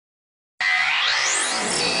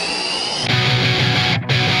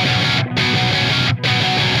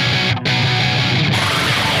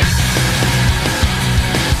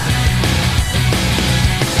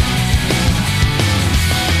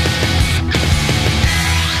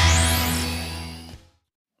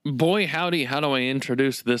Boy, howdy, how do I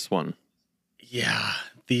introduce this one? Yeah,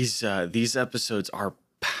 these episodes are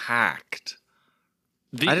packed.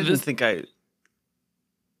 I didn't This, think I.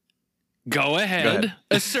 go Go ahead, ahead.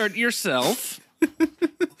 assert yourself.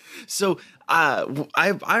 So,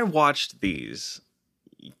 I watched these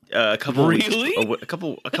a couple Really? weeks, a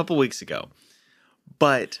couple weeks ago,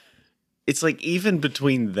 but it's like even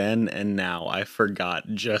between then and now, I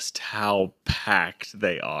forgot just how packed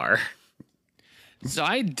they are. So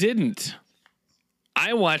I didn't.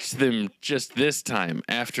 I watched them just this time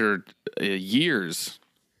after years.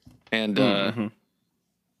 And Mm-hmm.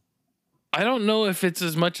 I don't know if it's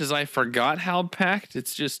as much as I forgot how packed.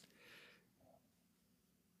 It's just,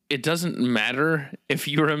 it doesn't matter if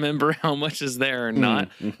you remember how much is there or not.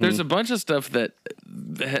 There's a bunch of stuff that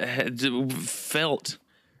felt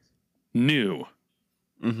new.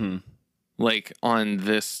 Mm-hmm. Like on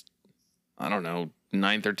this, I don't know,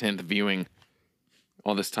 9th or 10th viewing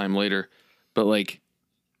all this time later. But like,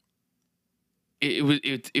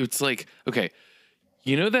 it's like, okay,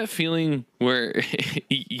 you know that feeling where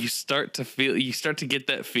you start to get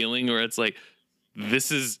that feeling where it's like,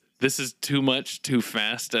 this is too much too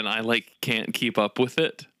fast and I like can't keep up with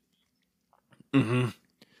it. Mm-hmm.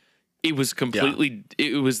 It was completely,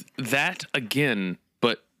 it was that again,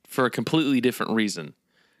 but for a completely different reason.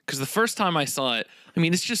 Because the first time I saw it, I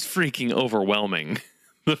mean, it's just freaking overwhelming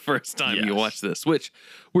the first time you Yes. watch this, which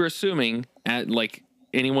we're assuming at like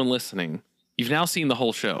anyone listening, you've now seen the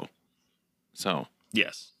whole show. So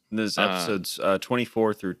Yes. There's episodes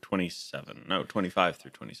 24 through 27. No, 25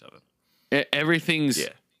 through 27. everything's Yeah.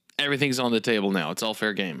 everything's on the table now. It's all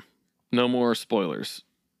fair game. No more spoilers.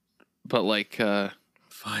 But like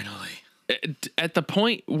Finally. at the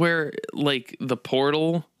point where like the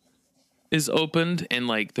portal is opened and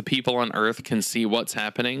like the people on Earth can see what's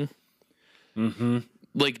happening. Mm-hmm.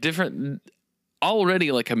 Like different,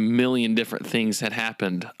 already like a million different things had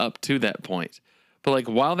happened up to that point. But like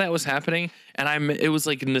while that was happening, and it was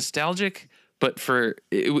like nostalgic, but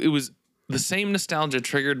it was the same nostalgia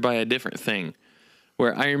triggered by a different thing.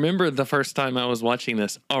 Where I remember the first time I was watching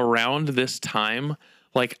this around this time,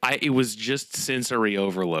 like it was just sensory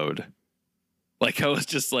overload. Like I was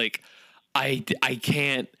just like, I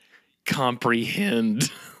can't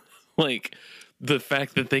comprehend like the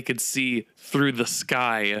fact that they could see through the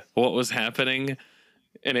sky what was happening,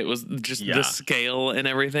 and it was just the scale and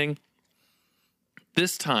everything.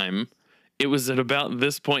 This time, it was at about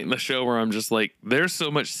this point in the show where I'm just like, there's so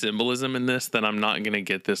much symbolism in this that I'm not going to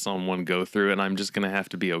get this on one go through, and I'm just going to have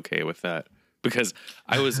to be okay with that. Because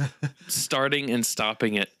I was starting and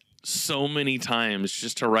stopping it so many times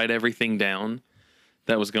just to write everything down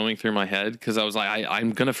that was going through my head, because I was like,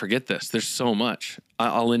 I'm going to forget this. There's so much.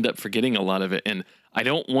 I'll end up forgetting a lot of it, and I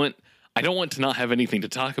don't want to not have anything to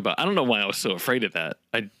talk about. I don't know why I was so afraid of that.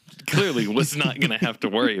 I clearly was not going to have to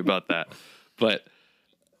worry about that. But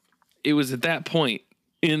it was at that point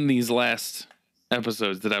in these last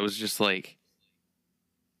episodes that I was just like,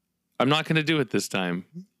 I'm not going to do it this time.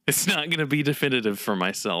 It's not going to be definitive for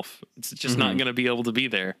myself. It's just not going to be able to be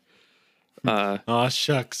there. Aw,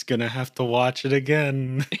 shucks, gonna have to watch it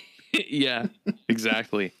again. Yeah,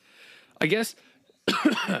 exactly. I guess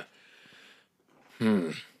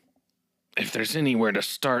if there's anywhere to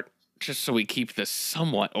start, just so we keep this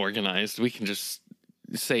somewhat organized, we can just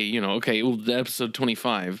say, okay, well, episode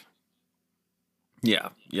 25. Yeah.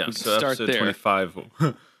 So Start episode there.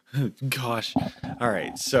 25. Gosh. All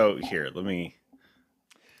right. So here, let me.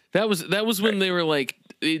 That was when they were like,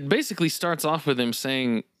 it basically starts off with him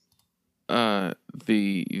saying,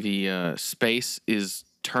 the space is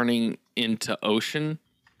turning into ocean,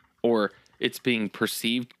 or it's being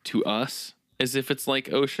perceived to us as if it's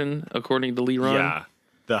like ocean, according to Leron. Yeah.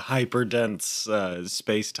 The hyperdense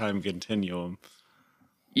space-time continuum.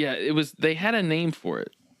 Yeah, they had a name for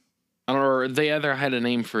it. Or they either had a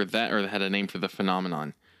name for that or they had a name for the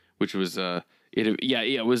phenomenon, which was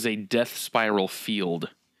it was a death spiral field.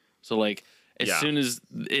 So like as soon as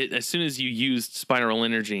you used spiral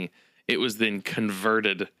energy, it was then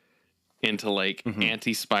converted into like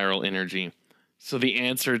anti-spiral energy. So the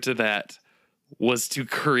answer to that was to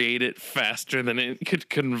create it faster than it could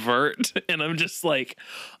convert. And I'm just like,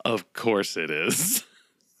 of course it is.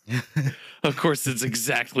 Of course it's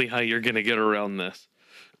exactly how you're going to get around this.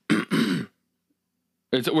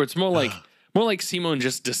 It's more like Simon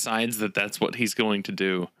just decides that that's what he's going to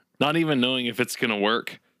do, not even knowing if it's going to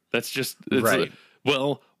work. That's just right.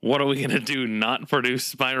 Well, what are we going to do? Not produce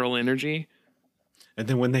spiral energy? And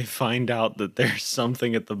then when they find out that there's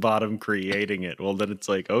something at the bottom creating it, well, then it's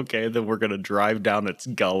like, okay, then we're going to drive down its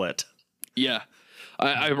gullet. Yeah.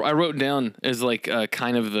 I wrote down as like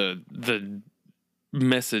kind of the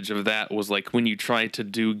message of that was like, when you try to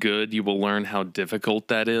do good, you will learn how difficult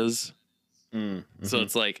that is. So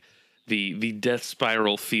it's like the death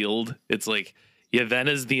spiral field. It's like, yeah, that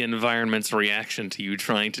is the environment's reaction to you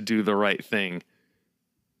trying to do the right thing.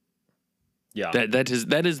 Yeah. That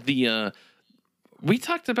is the we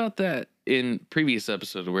talked about that in previous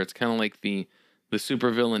episode, where it's kind of like the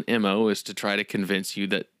supervillain MO is to try to convince you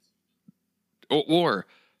that, or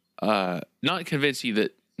not convince you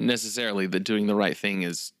that necessarily that doing the right thing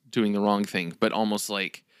is doing the wrong thing, but almost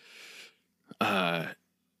like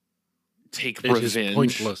take revenge. It is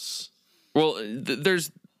pointless. Well,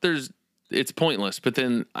 there's it's pointless, but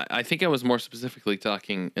then I think I was more specifically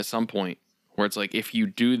talking at some point where it's like, if you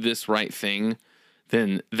do this right thing,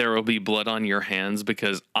 then there will be blood on your hands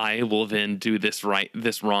because I will then do this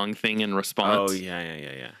wrong thing in response. Oh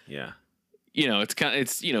yeah. You know, it's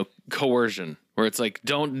coercion, where it's like,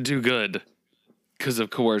 don't do good because of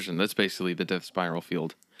coercion. That's basically the death spiral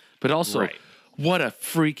field. But also, what a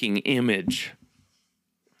freaking image.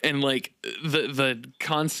 And like the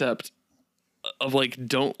concept of like,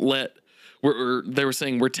 don't let, they were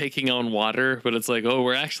saying we're taking on water, but it's like, oh,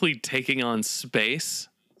 we're actually taking on space.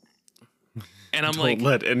 And I'm like, don't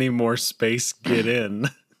let any more space get in.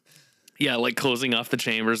 Yeah, like closing off the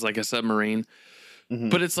chambers like a submarine.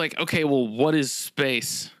 But it's like, okay, well, what is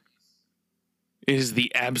space? It is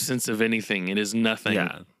the absence of anything. It is nothing.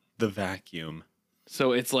 Yeah, the vacuum.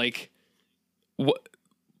 So it's like, what?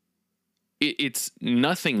 It's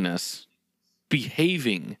nothingness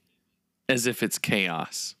behaving as if it's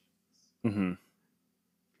chaos.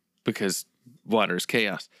 Because water is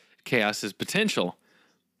chaos. Chaos is potential.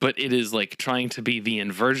 But it is like trying to be the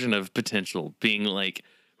inversion of potential, being like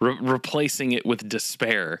replacing it with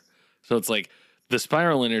despair. So it's like the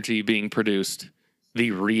spiral energy being produced, the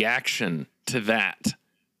reaction to that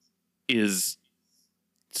is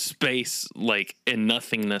space, like, and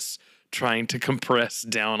nothingness trying to compress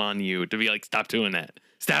down on you to be like, stop doing that.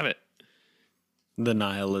 Stop it. The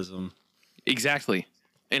nihilism. Exactly.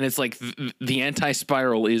 And it's like the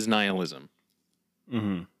anti-spiral is nihilism.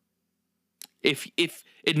 If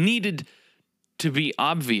it needed to be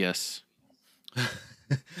obvious,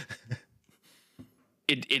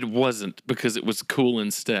 it wasn't, because it was cool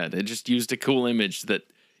instead. It just used a cool image that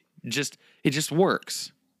it just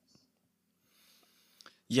works.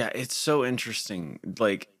 Yeah, it's so interesting.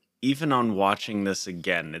 Like, even on watching this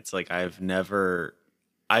again, it's like I've never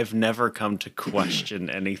come to question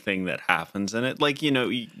anything that happens in it. Like, you know,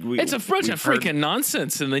 it's a bunch of freaking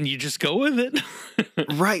nonsense, and then you just go with it.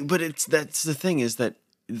 Right, but that's the thing, is that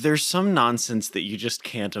there's some nonsense that you just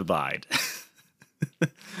can't abide.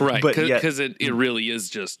 Right, because it really is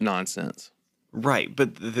just nonsense. Right,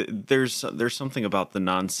 but there's something about the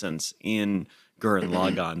nonsense in Gurren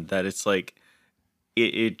Lagann that it's like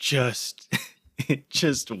it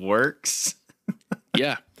just works.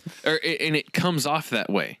 Yeah, and it comes off that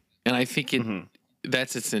way, and I think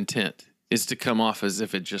that's its intent, is to come off as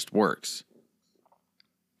if it just works.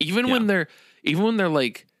 Even when they're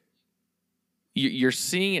like, you're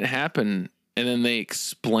seeing it happen, and then they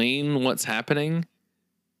explain what's happening.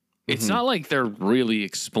 It's not like they're really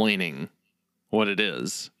explaining what it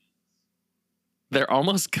is. They're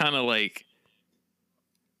almost kind of like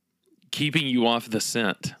keeping you off the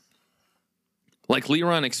scent. Like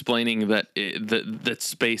Leron explaining that that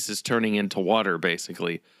space is turning into water,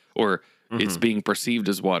 basically, or it's being perceived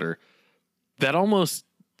as water. That almost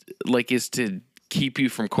like is to keep you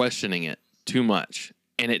from questioning it too much,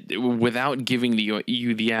 and it without giving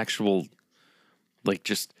you the actual, like,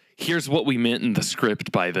 just here's what we meant in the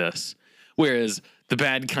script by this. Whereas the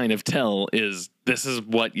bad kind of tell is, this is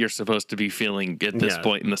what you're supposed to be feeling at this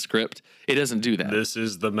point in the script. It doesn't do that. This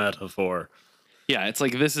is the metaphor. Yeah, it's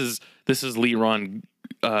like this is Leron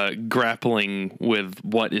grappling with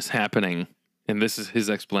what is happening, and this is his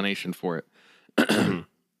explanation for it.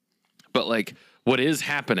 But like, what is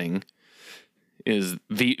happening is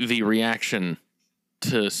the reaction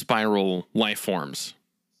to spiral life forms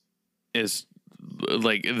is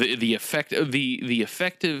like the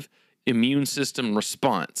effective immune system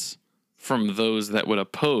response from those that would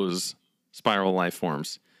oppose spiral life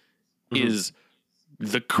forms is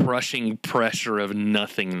the crushing pressure of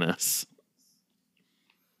nothingness.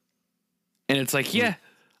 And it's like,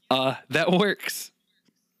 that works.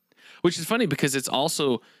 Which is funny, because it's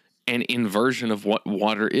also an inversion of what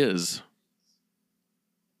water is.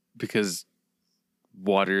 Because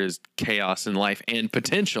water is chaos and life and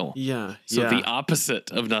potential. Yeah. So the opposite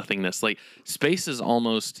of nothingness. Like, space is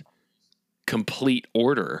almost complete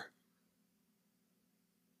order.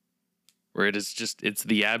 Where it is just, it's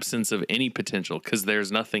the absence of any potential, because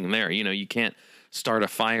there's nothing there. You know, you can't start a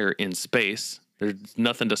fire in space There's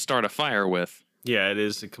nothing to start a fire with. Yeah, it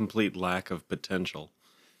is a complete lack of potential.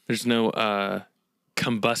 There's no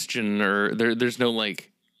combustion or there's no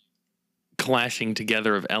like clashing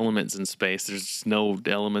together of elements in space. There's just no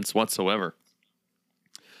elements whatsoever.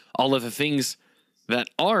 All of the things that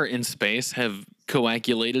are in space have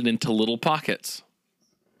coagulated into little pockets.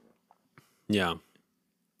 Yeah.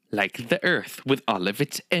 Like the Earth with all of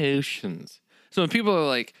its oceans. So when people are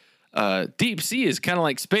like, deep sea is kind of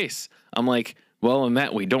like space, I'm like, well, in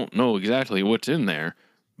that we don't know exactly what's in there.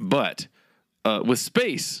 But with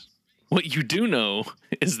space, what you do know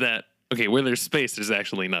is that, okay, where there's space, there's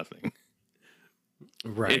actually nothing.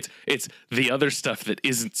 Right. It's the other stuff that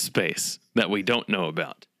isn't space that we don't know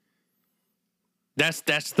about.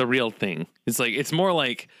 That's the real thing. It's like, it's more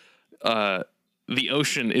like the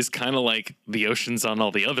ocean is kind of like the oceans on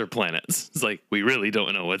all the other planets. It's like, we really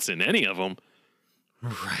don't know what's in any of them.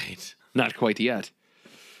 Right. Not quite yet.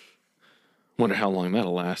 Wonder how long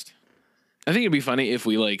that'll last. I think it'd be funny if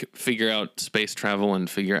we like figure out space travel and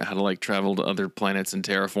figure out how to like travel to other planets and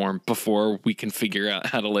terraform before we can figure out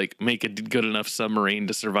how to like make a good enough submarine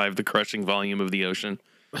to survive the crushing volume of the ocean.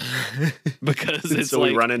 Because it's so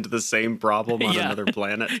like, we run into the same problem on Yeah. another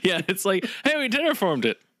planet. yeah, it's like, hey, we terraformed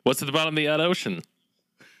it. What's at the bottom of the ocean?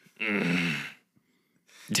 Dang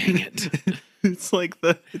it. It's like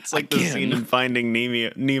the Again. scene in Finding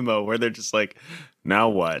Nemo where they're just like, now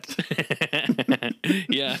what?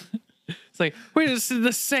 Yeah. It's like, we're just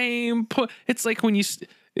the same point. It's like when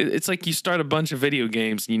it's like you start a bunch of video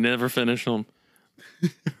games and you never finish them.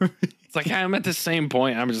 It's like, I'm at the same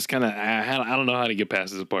point. I'm just kind of, I don't know how to get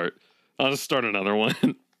past this part. I'll just start another one.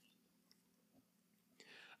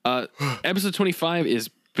 Episode 25 is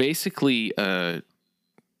basically,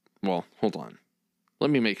 well, hold on. Let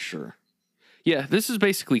me make sure. Yeah, this is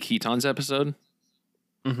basically Keaton's episode.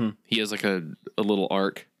 Mm-hmm. He has like a little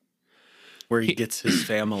arc. Where he gets his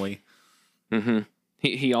family. Mm-hmm.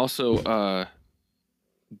 He also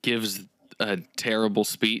gives a terrible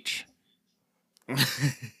speech.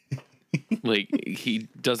 Like, he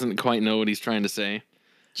doesn't quite know what he's trying to say.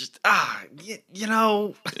 Just you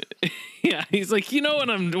know. Yeah, he's like, you know what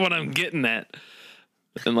I'm getting at,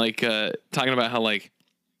 and like talking about how like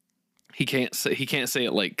he can't say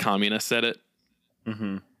it like communist said it.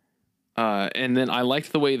 Mm-hmm. And then I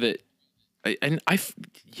liked the way that,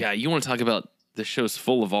 you want to talk about the show's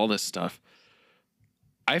full of all this stuff.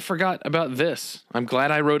 I forgot about this. I'm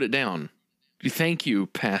glad I wrote it down. Thank you,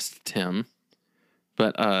 past Tim.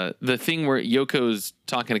 But the thing where Yoko's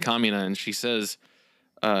talking to Kamina and she says,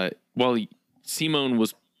 while Simone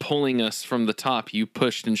was pulling us from the top, you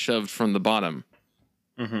pushed and shoved from the bottom.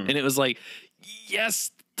 Mm-hmm. And it was like,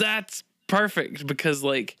 yes, that's perfect. Because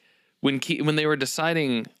like when they were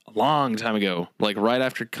deciding a long time ago, like right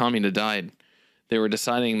after Kamina died, they were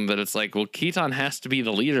deciding that it's like, well, Keaton has to be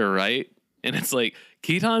the leader, right? And it's like,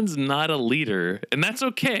 Keaton's not a leader, and that's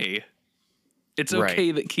okay. It's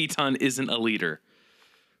okay that Keaton isn't a leader.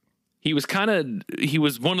 He was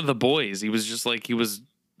one of the boys. He was just like, he was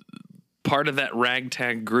part of that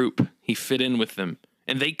ragtag group. He fit in with them.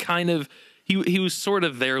 And they he was sort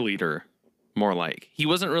of their leader, more like. He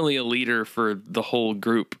wasn't really a leader for the whole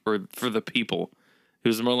group or for the people. It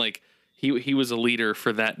was more like he was a leader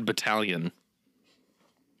for that battalion.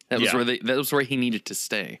 That was where he needed to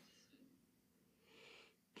stay.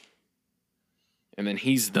 And then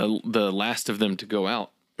he's the last of them to go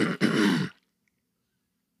out.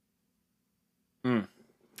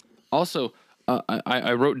 Also,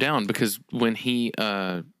 I wrote down, because when he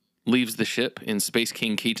leaves the ship in Space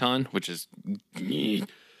King Keaton, which is... They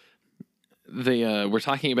were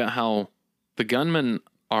talking about how the gunmen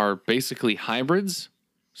are basically hybrids,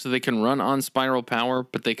 so they can run on spiral power,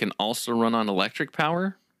 but they can also run on electric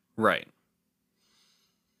power. Right.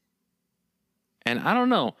 And I don't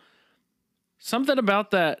know. Something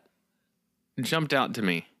about that jumped out to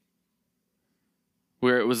me.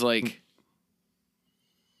 Where it was like...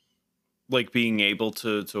 Like being able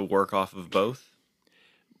to work off of both?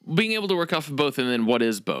 Being able to work off of both, and then what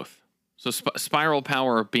is both? So spiral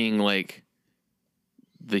power being like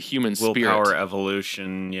the human spirit. Willpower,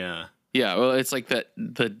 evolution, yeah. Yeah, well, it's like that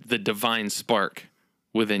the divine spark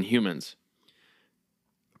within humans.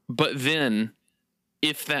 But then,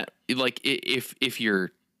 if that, like, if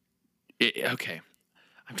you're... okay.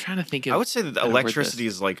 I'm trying to think of... I would say that electricity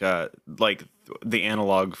is like the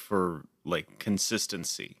analog for like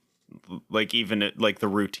consistency, like even like the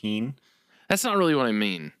routine. That's not really what I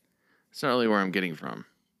mean. It's not really where I'm getting from.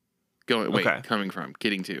 Coming from,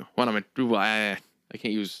 getting to. What am I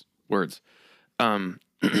can't use words.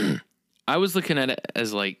 I was looking at it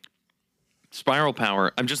as like spiral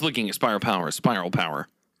power. I'm just looking at spiral power.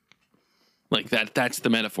 Like that's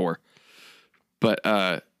the metaphor. But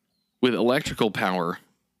with electrical power,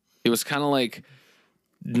 it was kind of like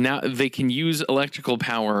now they can use electrical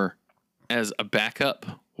power as a backup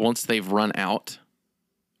once they've run out,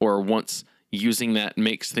 or once using that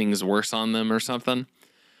makes things worse on them or something.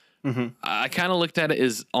 Mm-hmm. I kind of looked at it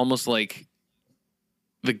as almost like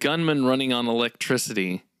the gunman running on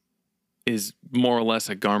electricity is more or less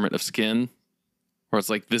a garment of skin, where it's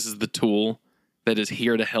like, this is the tool that is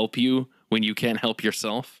here to help you when you can't help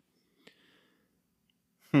yourself.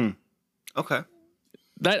 Okay.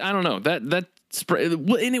 That, I don't know,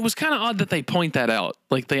 and it was kind of odd that they point that out.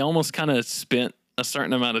 Like, they almost kind of spent a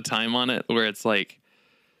certain amount of time on it, where it's like,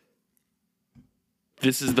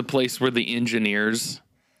 this is the place where the engineers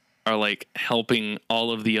are like helping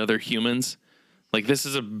all of the other humans. Like, this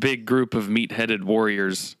is a big group of meat-headed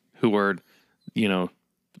warriors who are, you know,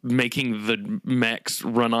 making the mechs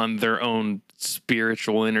run on their own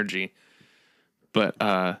spiritual energy. But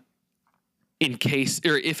in case,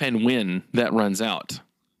 or if and when that runs out,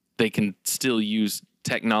 they can still use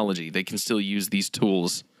technology. They can still use these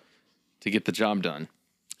tools to get the job done.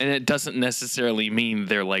 And it doesn't necessarily mean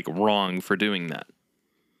they're like wrong for doing that.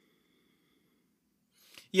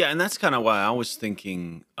 Yeah, and that's kind of why I was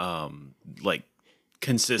thinking, like,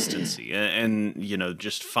 consistency and you know,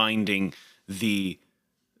 just finding the,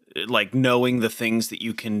 like, knowing the things that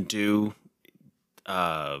you can do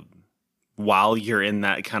while you're in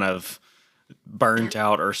that kind of burnt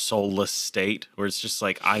out or soulless state, where it's just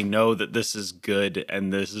like, I know that this is good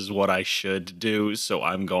and this is what I should do, so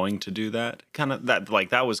I'm going to do that. Kind of that,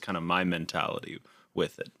 like, that was kind of my mentality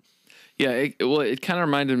with it. Yeah, it kind of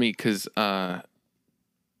reminded me because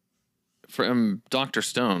from Dr.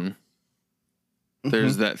 Stone,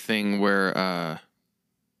 there's that thing where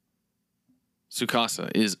Tsukasa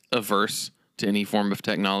is averse to any form of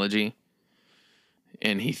technology,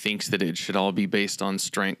 and he thinks that it should all be based on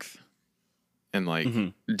strength and like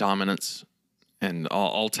dominance, and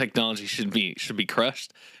all technology should be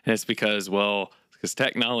crushed. And it's because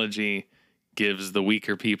technology gives the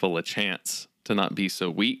weaker people a chance to not be so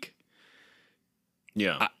weak.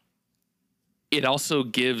 Yeah. It also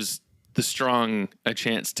gives the strong a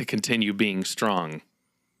chance to continue being strong.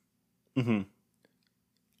 Mm-hmm.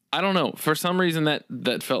 I don't know. For some reason,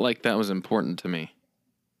 that felt like that was important to me.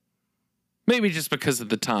 Maybe just because of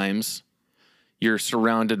the times. You're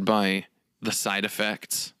surrounded by the side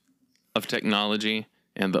effects of technology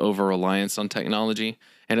and the over-reliance on technology.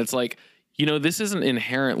 And it's like, you know, this isn't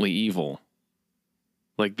inherently evil.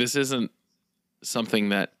 Like, this isn't something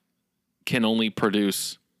that can only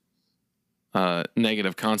produce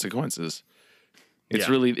negative consequences. It's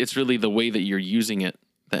really the way that you're using it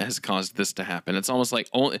that has caused this to happen. It's almost like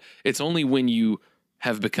it's only when you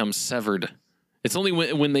have become severed. It's only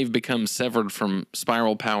when they've become severed from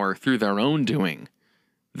spiral power through their own doing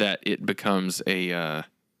that it becomes a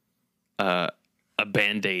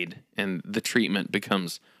Band-Aid, and the treatment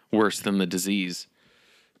becomes worse than the disease.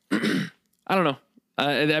 I don't know.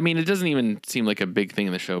 I mean, it doesn't even seem like a big thing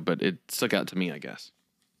in the show, but it stuck out to me, I guess.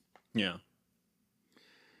 Yeah.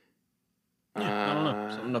 I don't know.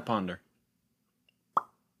 Something to ponder.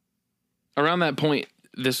 Around that point,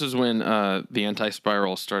 this was when the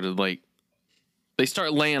Anti-Spiral started, like, they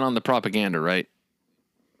start laying on the propaganda, right?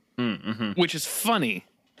 Mm-hmm. Which is funny.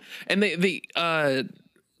 And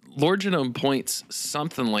Lord Genome points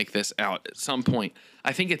something like this out at some point.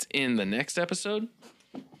 I think it's in the next episode.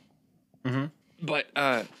 Mm-hmm. But,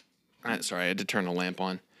 sorry, I had to turn the lamp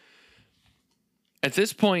on. At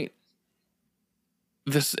this point,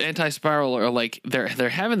 this Anti-Spiral are like, they're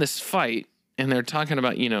having this fight, and they're talking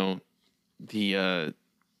about, you know, the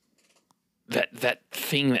that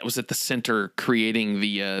thing that was at the center creating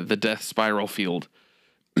the death spiral field.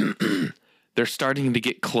 They're starting to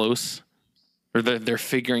get close, or they're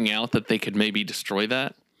figuring out that they could maybe destroy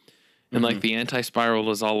that. And like the Anti-Spiral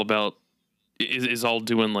is all about is all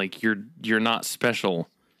doing like you're not special,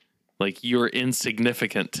 like you're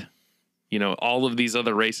insignificant. You know, all of these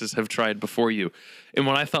other races have tried before you. And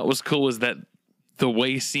what I thought was cool was that the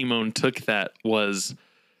way Simone took that was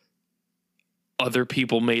other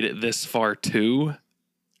people made it this far too.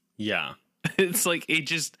 Yeah. It's like it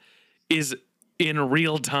just is in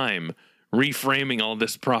real time reframing all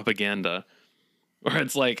this propaganda. Where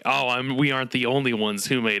it's like, we aren't the only ones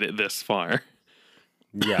who made it this far.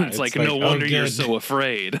 Yeah. It's like no wonder you're so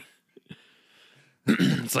afraid.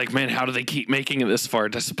 It's like, man, how do they keep making it this far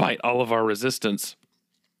despite all of our resistance?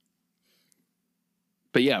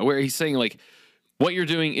 But yeah, where he's saying like, what you're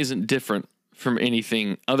doing isn't different from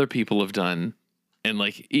anything other people have done. And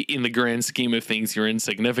like, in the grand scheme of things, you're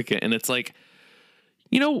insignificant. And it's like,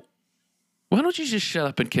 you know, why don't you just shut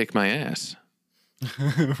up and kick my ass?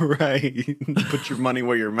 Right. Put your money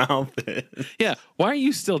where your mouth is. Yeah, why are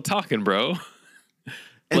you still talking, bro?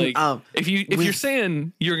 And, Like, if you're with-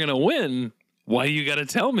 saying you're gonna win, why you gotta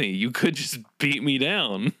tell me? You could just beat me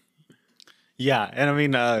down. Yeah, and I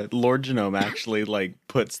mean, Lord Genome actually like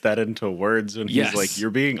puts that into words when Yes. he's like,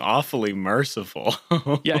 "You're being awfully merciful."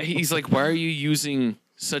 Yeah, he's like, why are you using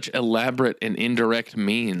such elaborate and indirect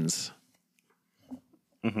means?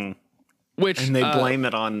 Mhm. Which And they blame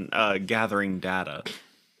it on gathering data.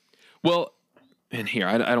 well, and here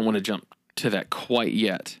I don't want to jump to that quite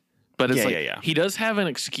yet, but it's Yeah, like yeah. he does have an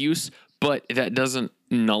excuse, but that doesn't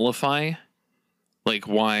nullify like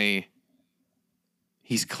why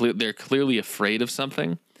he's clear. They're clearly afraid of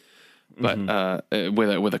something, but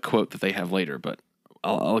with a quote that they have later. But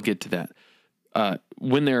I'll get to that.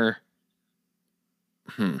 When they're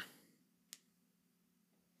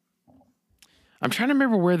I'm trying to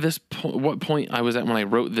remember where what point I was at when I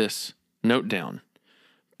wrote this note down,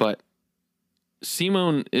 but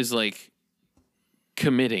Simone is like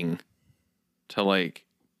committing to like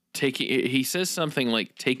taking. He says something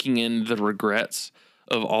like taking in the regrets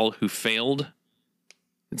of all who failed.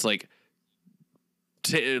 It's like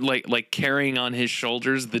like carrying on his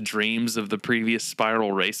shoulders the dreams of the previous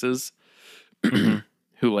spiral races who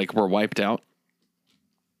like were wiped out.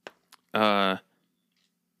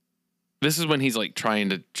 This is when he's like trying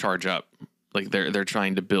to charge up. Like they're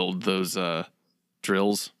trying to build those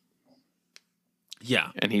drills, Yeah.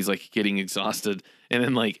 and he's like getting exhausted, and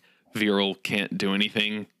then like Viral can't do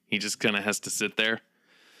anything. He just kind of has to sit there.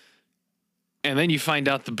 And then you find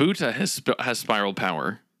out the Buta has spiral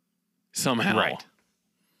power somehow. Right.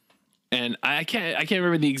 And I can't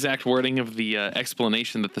remember the exact wording of the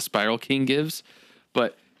explanation that the Spiral King gives,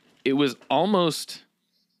 but it was almost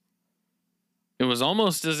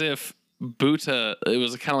as if Buta, it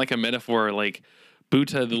was kind of like a metaphor, like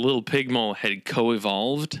Buta, the little pig mole, had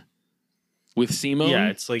co-evolved with Simone. Yeah,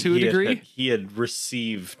 it's like to a degree. he had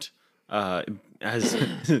received as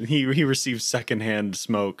he received secondhand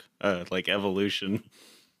smoke, like evolution.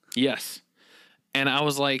 Yes. And I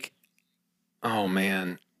was like, oh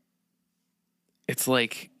man. It's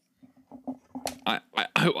like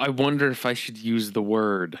I wonder if I should use the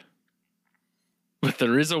word. But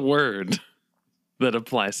there is a word that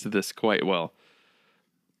applies to this quite well.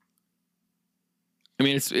 I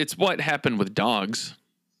mean, it's what happened with dogs.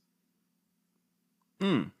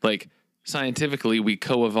 Like scientifically, we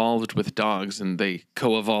co-evolved with dogs, and they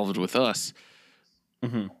co-evolved with us.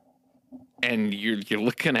 And you're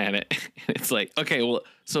looking at it, and it's like, okay, well,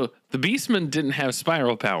 so the Beastmen didn't have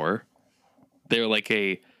spiral power. They're like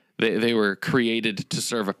they were created to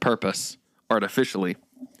serve a purpose artificially.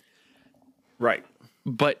 Right.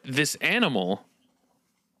 But this animal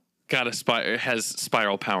has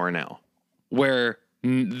spiral power now, where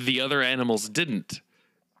the other animals didn't.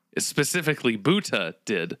 Specifically, Buta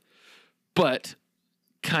did, but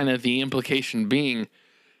kind of the implication being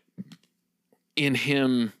in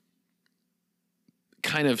him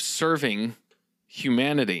kind of serving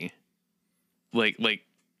humanity, like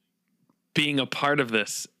being a part of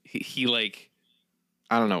this. He like,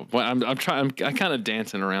 I don't know. I'm kind of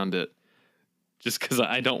dancing around it, just because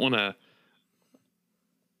I don't want to.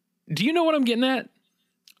 Do you know what I'm getting at?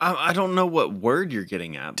 I don't know what word you're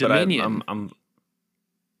getting at, Dominion. but I'm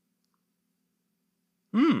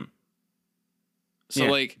So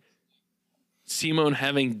Yeah. like Simone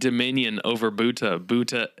having dominion over Buta.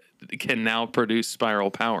 Buta can now produce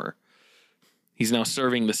spiral power. He's now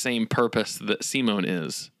serving the same purpose that Simone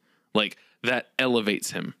is. Like that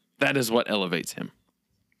elevates him. That is what elevates him.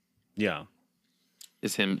 yeah.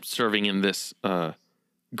 Is him serving in this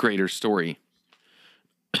greater story.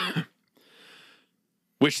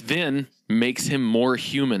 Which then makes him more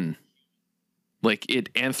human. Like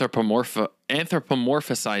it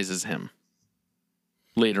anthropomorphizes him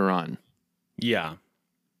later on. Yeah.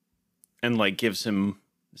 And like gives him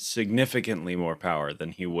significantly more power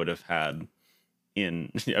than he would have had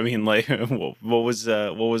in I mean like what was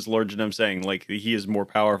Lord Genome saying? Like he is more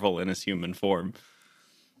powerful in his human form.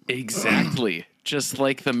 Exactly. Just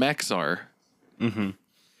like the mechs are.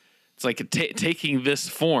 It's like taking this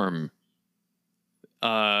form.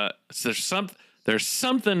 So there's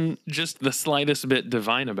something just the slightest bit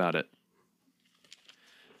divine about it.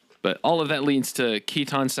 But all of that leads to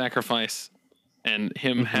Keaton's sacrifice and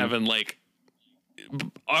him having like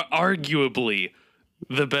arguably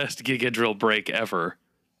the best Giga Drill break ever,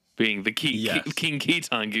 being the King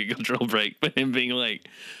Keaton Giga Drill break, but him being like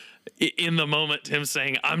in the moment, him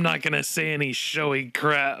saying, "I'm not gonna say any showy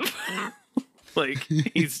crap." Like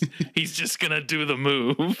he's just gonna do the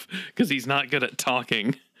move because he's not good at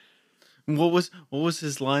talking. what was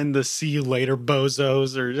his line? The "see you later,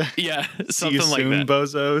 bozos," or Yeah, "see you something like soon, that.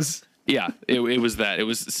 bozos." Yeah, it was that. It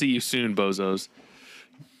was "see you soon, bozos."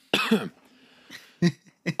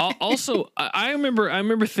 Also, I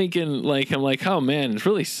remember thinking like, I'm like, oh man, it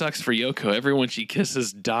really sucks for Yoko. Everyone she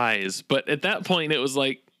kisses dies. But at that point, it was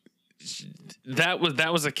like that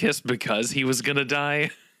was a kiss because he was gonna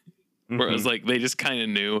die. Where it was like they just kind of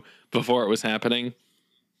knew before it was happening.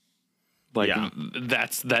 Like Yeah.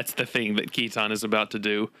 that's the thing that Keaton is about to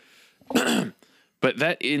do. But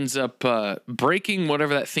that ends up breaking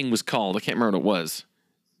whatever that thing was called. I can't remember what it was.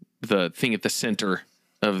 The thing at the center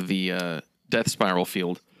of the Death Spiral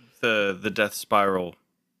field. The Death Spiral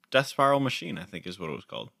machine, I think, is what it was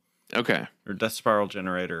called, Okay. or Death Spiral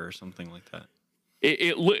generator, or something like that.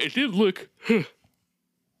 It did look. It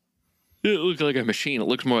looked like a machine. It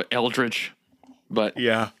looked more eldritch, but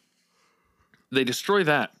Yeah. they destroy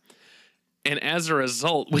that. And as a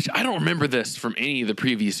result, which I don't remember this from any of the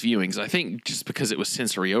previous viewings, I think just because it was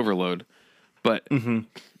sensory overload. But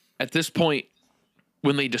at this point,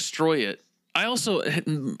 when they destroy it, I also,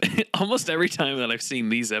 almost every time that I've seen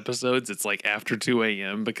these episodes, it's like after 2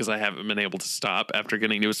 a.m. because I haven't been able to stop after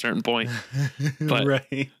getting to a certain point. But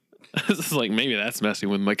Right. it's like, maybe that's messing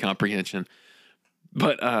with my comprehension.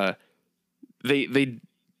 But they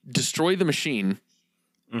destroy the machine,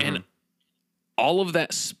 and all of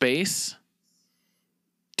that space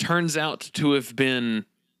turns out to have been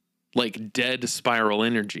like dead spiral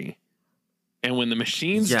energy. And when the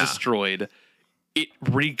machine's destroyed, it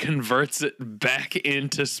reconverts it back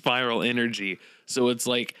into spiral energy. So it's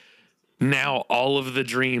like now all of the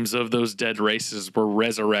dreams of those dead races were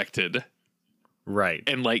resurrected. Right.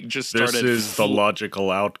 And like just started. This is the logical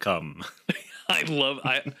outcome. I love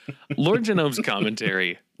Lord Genome's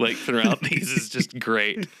commentary like throughout these is just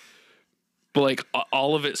great. But like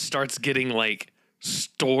all of it starts getting like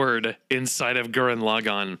stored inside of Gurren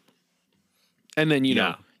Lagann. And then you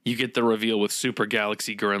know, you get the reveal with Super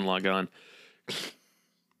Galaxy Gurren Lagann.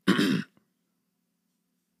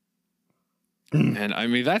 And I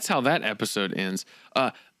mean that's how that episode ends.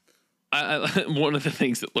 One of the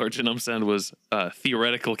things that Lord Genome said was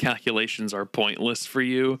theoretical calculations are pointless for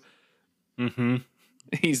you. Mm-hmm.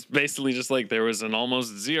 He's basically just like, there was an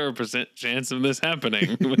almost 0% chance of this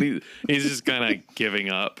happening. But he's just kind of giving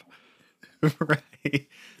up. Right.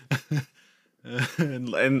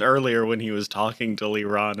 And earlier when he was talking to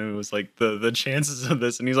Liran, it was like the chances of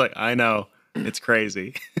this, and he's like, I know, it's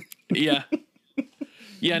crazy. Yeah.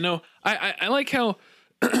 Yeah, no, I like how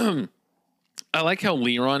I like how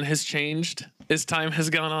Liran has changed as time has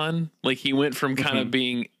gone on. Like he went from kind of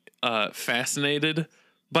being fascinated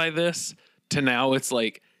by this to now it's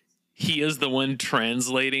like he is the one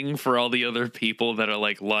translating for all the other people that are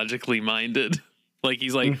like logically minded. Like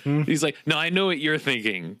he's like no, I know what you're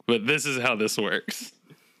thinking, but this is how this works.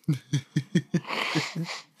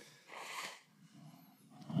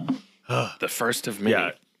 The first of many.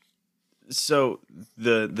 Yeah. So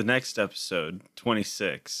the next episode,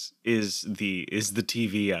 26, is the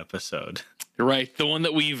TV episode. Right, the one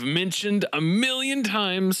that we've mentioned a million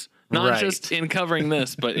times, not just in covering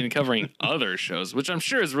this, but in covering other shows, which I'm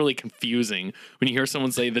sure is really confusing when you hear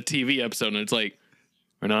someone say the TV episode and it's like,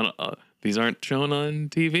 we're not these aren't shown on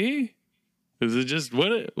TV? Is it just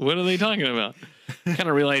what are they talking about? Kind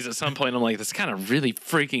of realize at some point I'm like, that's kind of really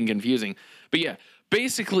freaking confusing. But yeah,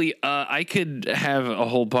 basically, I could have a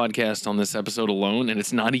whole podcast on this episode alone, and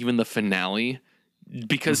it's not even the finale,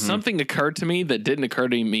 because something occurred to me that didn't occur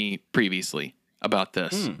to me previously about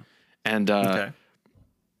this. And,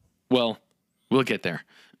 well, we'll get there.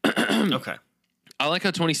 Okay. I like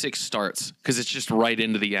how 26 starts, because it's just right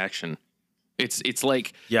into the action. It's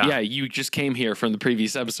like, yeah, you just came here from the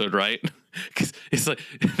previous episode, right? Because it's like,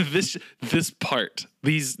 this part,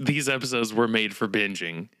 these episodes were made for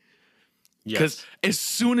binging. Because as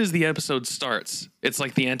soon as the episode starts, it's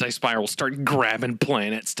like the anti-spiral start grabbing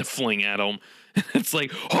planets to fling at them. It's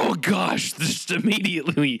like, oh gosh, just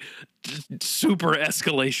immediately super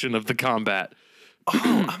escalation of the combat.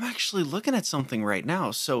 Oh, I'm actually looking at something right now.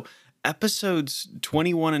 So episodes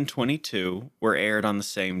 21 and 22 were aired on the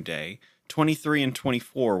same day. 23 and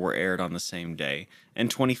 24 were aired on the same day. And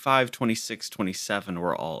 25, 26, 27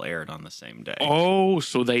 were all aired on the same day. Oh,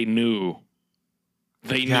 so they knew.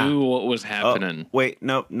 They knew what was happening. Wait,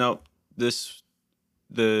 nope. Let's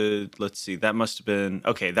see, that must have been,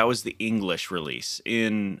 okay, that was the English release.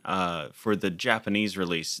 For the Japanese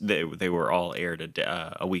release, they were all aired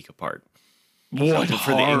a week apart. What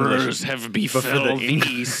horrors have befell the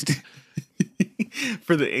East?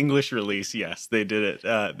 For the English release, yes, they did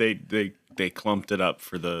it. They clumped it up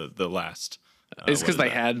for the last. It's because they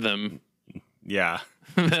had them. Yeah.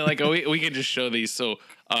 They're like, oh, we can just show these. So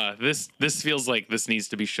this feels like this needs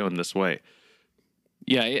to be shown this way.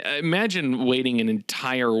 Yeah, imagine waiting an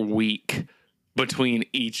entire week between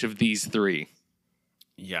each of these three.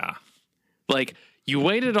 Yeah. Like, you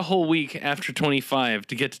waited a whole week after 25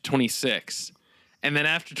 to get to 26. And then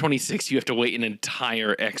after 26, you have to wait an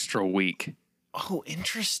entire extra week. Oh,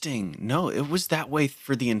 interesting. No, it was that way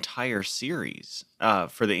for the entire series,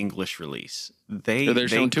 for the English release. They're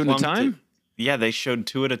showing two at a time? Yeah, they showed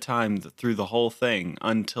two at a time through the whole thing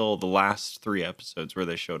until the last 3 episodes where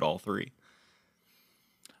they showed all 3.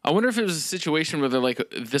 I wonder if it was a situation where they're like,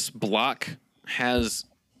 this block has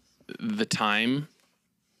the time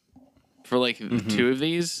for like 2 of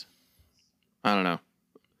these. I don't know.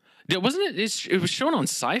 Wasn't it? It was shown on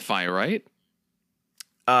Sci-Fi, right?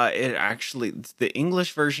 It actually, the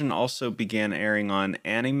English version also began airing on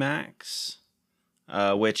Animax,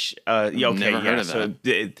 which Never heard of so that.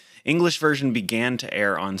 the English version began to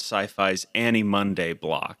air on Sci-Fi's Annie Monday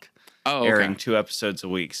block, Oh, okay. airing 2 episodes a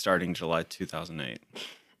week starting July 2008.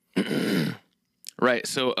 Right.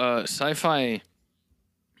 So Sci-Fi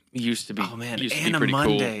used to be Anna pretty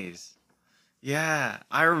Mondays. Yeah,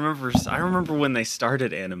 I remember when they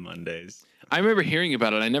started Anna Mondays. cool. I remember hearing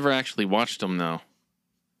about it. I never actually watched them though.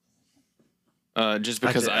 Just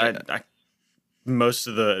because I most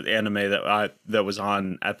of the anime that was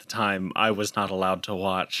on at the time I was not allowed to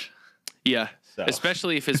watch. yeah, So.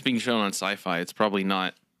 especially if it's being shown on Sci-Fi, it's probably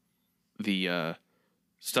not the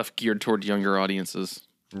stuff geared toward younger audiences.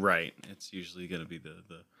 Right. It's usually going to be the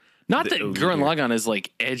Not the that older- Gurren Lagann is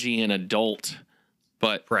like edgy and adult,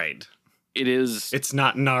 but right. it is. It's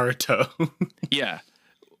not Naruto. Yeah.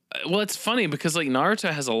 Well, it's funny because like Naruto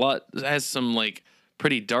has some like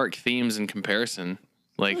pretty dark themes in comparison,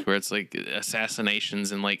 like where it's like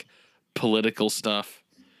assassinations and like political stuff.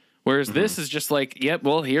 Whereas this is just like, yep,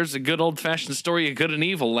 well, here's a good old fashioned story of good and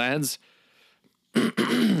evil, lads.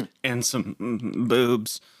 And some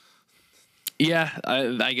boobs. Yeah,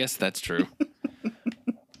 I guess that's true.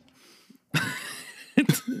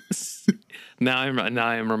 Now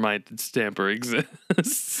I'm reminded Stamper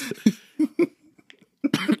exists.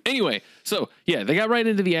 Anyway, so yeah, they got right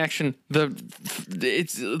into the action.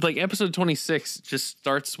 It's like episode 26 just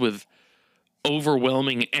starts with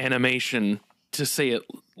overwhelming animation, to say it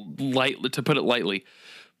lightly, to put it lightly.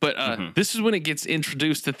 But this is when it gets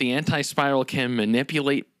introduced that the anti-spiral can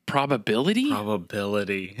manipulate probability.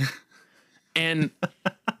 And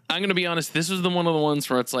I'm going to be honest, this is one of the ones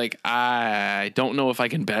where it's like, I don't know if I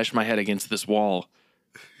can bash my head against this wall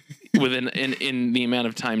within in the amount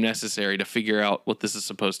of time necessary to figure out what this is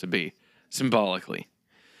supposed to be symbolically.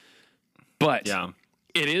 But Yeah.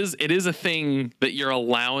 it is a thing that you're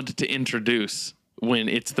allowed to introduce when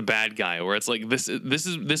it's the bad guy, where it's like this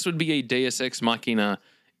would be a Deus Ex Machina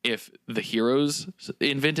if the heroes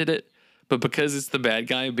invented it, but because it's the bad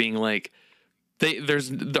guy being like,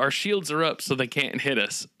 our shields are up so they can't hit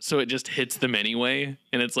us, so it just hits them anyway.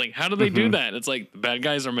 And it's like, how do they do that? It's like the bad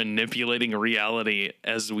guys are manipulating reality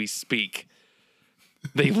as we speak.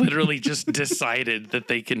 They literally just decided that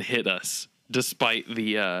they can hit us despite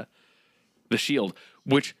the shield.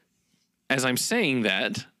 Which, as I'm saying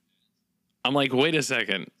that, I'm like, wait a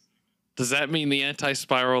second. Does that mean the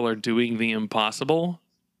anti-spiral are doing the impossible?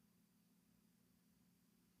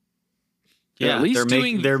 Yeah, at least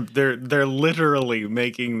they're literally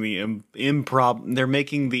making the they're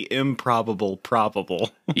making the improbable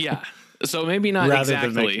probable Yeah. So maybe not rather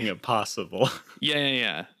exactly. than making it possible.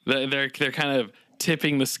 Yeah. They're kind of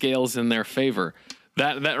tipping the scales in their favor.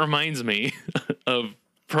 That reminds me of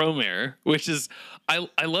Promare, which is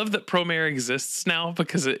I love that Promare exists now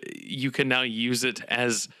because you can now use it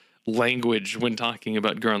as language when talking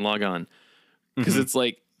about Gurren Lagann, because it's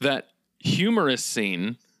like that humorous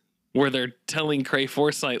scene where they're telling Cray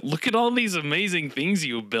Forsyth, look at all these amazing things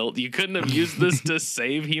you built. You couldn't have used this to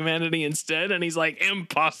save humanity instead? And he's like,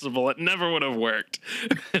 impossible. It never would have worked.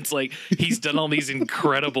 It's like he's done all these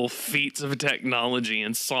incredible feats of technology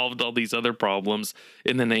and solved all these other problems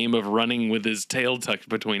in the name of running with his tail tucked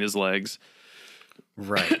between his legs.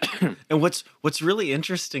 Right. And what's really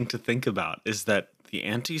interesting to think about is that the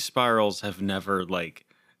anti-spirals have never like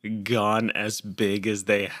gone as big as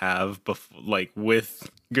they have before, like with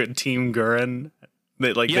good Team Gurren.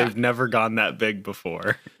 They've never gone that big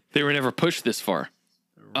before. They were never pushed this far.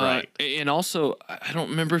 Right. And also, I don't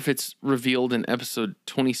remember if it's revealed in episode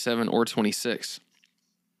 27 or 26,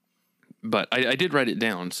 but I did write it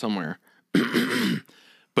down somewhere.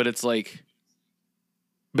 But it's like,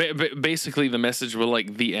 basically the message was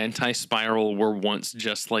like, the anti-spiral were once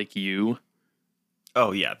just like you.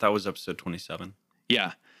 Oh yeah, that was episode 27.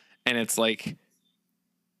 Yeah. And it's like,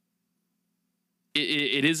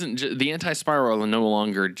 it isn't the anti-spiral are no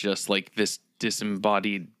longer just like this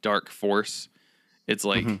disembodied dark force. It's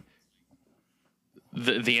like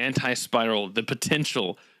the anti-spiral, the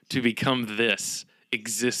potential to become this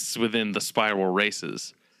exists within the spiral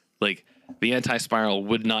races. Like the anti-spiral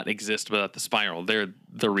would not exist without the spiral. They're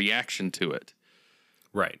the reaction to it.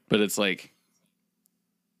 Right. But it's like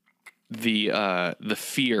the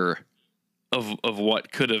fear of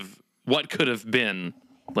what could have been,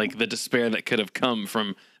 like the despair that could have come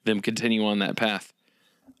from them continuing on that path,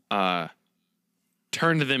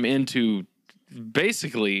 turned them into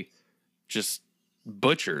basically just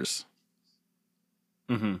butchers.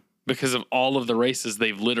 Because of all of the races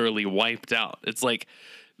they've literally wiped out. It's like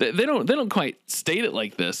they don't quite state it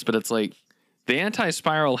like this, but it's like the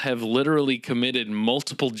anti-spiral have literally committed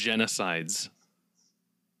multiple genocides.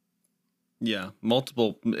 Yeah,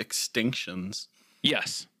 multiple extinctions.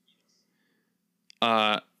 Yes.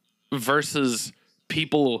 Versus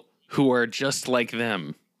people who are just like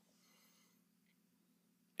them.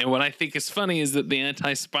 And what I think is funny is that the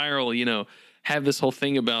anti-spiral, have this whole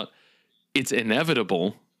thing about it's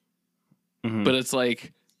inevitable, but it's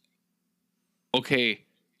like, okay,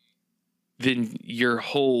 then your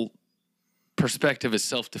whole perspective is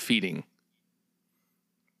self-defeating.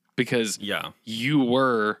 Because you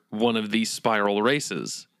were one of these spiral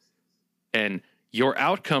races. And your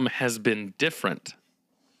outcome has been different.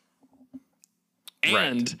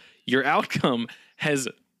 And your outcome has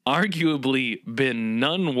arguably been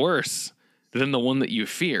none worse than the one that you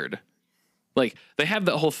feared. Like, they have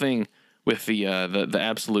that whole thing with the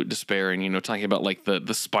absolute despair and, talking about, like,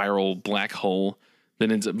 the spiral black hole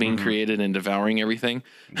that ends up being created and devouring everything.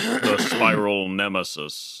 The spiral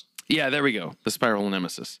nemesis. Yeah, there we go. The spiral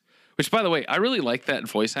nemesis. Which, by the way, I really like that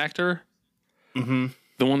voice actor. The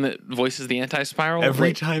one that voices the anti-spiral.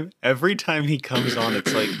 Every time he comes on,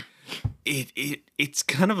 it's like it's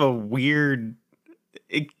kind of a weird.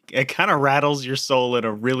 It kind of rattles your soul in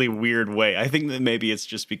a really weird way. I think that maybe it's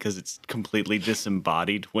just because it's completely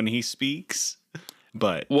disembodied when he speaks.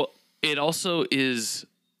 But it also is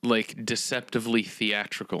like deceptively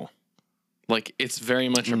theatrical. Like it's very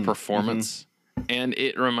much a performance, and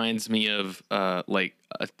it reminds me of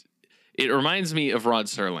it reminds me of Rod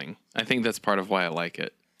Serling. I think that's part of why I like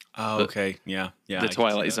it. Oh, okay. Yeah. The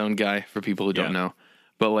Twilight Zone guy, for people who don't know.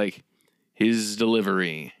 But like his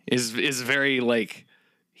delivery is very like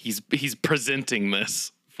he's presenting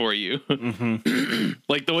this for you.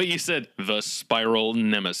 Like the way you said, the spiral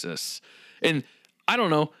nemesis. And I don't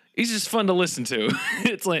know, he's just fun to listen to.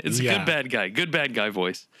 It's like it's a good bad guy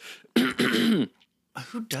voice.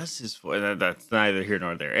 Who does his voice? That's neither here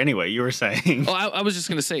nor there. Anyway, you were saying. Oh, I was just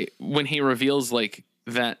gonna say when he reveals like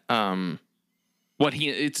that,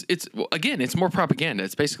 it's more propaganda.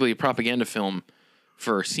 It's basically a propaganda film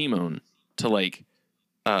for Simone to like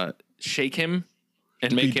shake him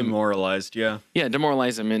and make him demoralized. Yeah,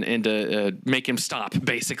 demoralize him and to make him stop,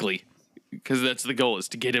 basically, because that's the goal, is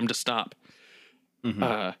to get him to stop.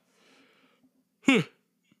 That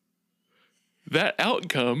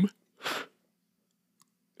outcome.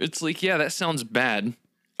 It's like, yeah, that sounds bad.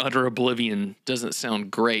 Utter oblivion doesn't sound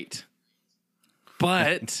great.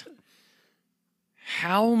 But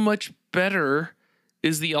how much better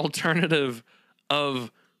is the alternative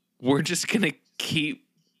of we're just going to keep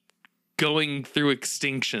going through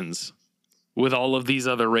extinctions with all of these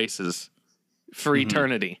other races for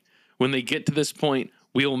eternity? When they get to this point,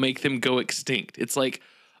 we will make them go extinct. It's like,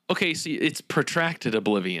 okay, so it's protracted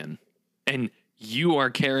oblivion, and you are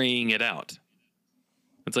carrying it out.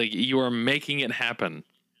 It's like you are making it happen.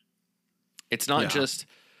 It's not just,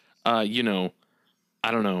 I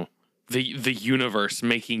don't know, the universe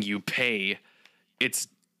making you pay. It's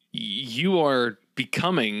you are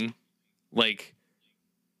becoming like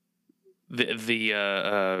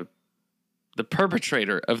the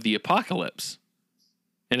perpetrator of the apocalypse.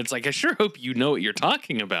 And it's like, I sure hope you know what you're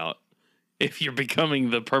talking about if you're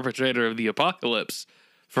becoming the perpetrator of the apocalypse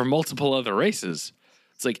for multiple other races.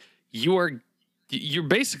 It's like you're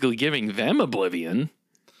basically giving them oblivion.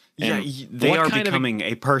 Yeah, they are becoming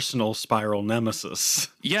a personal spiral nemesis.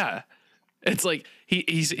 Yeah. It's like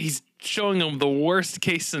he's showing them the worst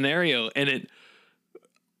case scenario, and it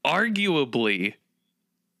arguably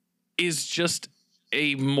is just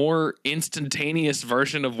a more instantaneous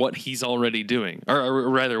version of what he's already doing, or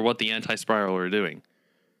rather what the anti-spiral are doing.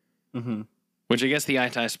 Which I guess the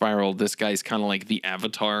anti-spiral, this guy's kind of like the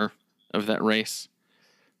avatar of that race.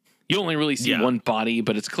 You only really see one body,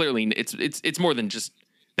 but it's clearly it's more than just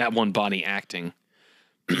that one body acting.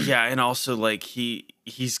 Yeah, and also like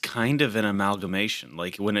he's kind of an amalgamation.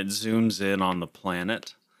 Like when it zooms in on the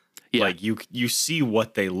planet, like you see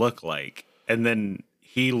what they look like, and then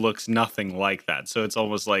he looks nothing like that. So it's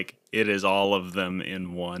almost like it is all of them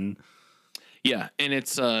in one. Yeah, and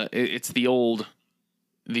it's the old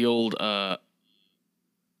I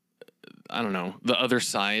don't know, the other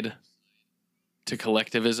side to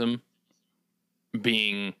collectivism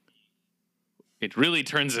being, it really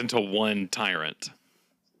turns into one tyrant.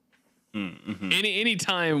 Mm-hmm. Any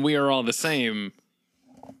time we are all the same,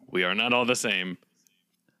 we are not all the same.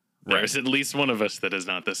 There's at least one of us that is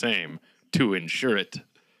not the same to ensure it.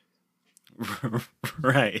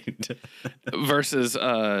 Right. Versus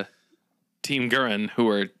Team Gurren, who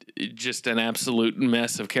are just an absolute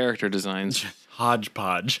mess of character designs.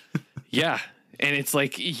 Hodgepodge. Yeah. And it's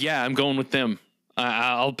like, yeah, I'm going with them.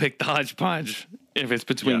 I'll pick the hodgepodge if it's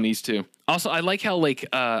between these two. Also, I like how, like,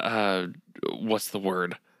 what's the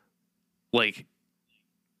word? Like,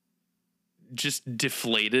 just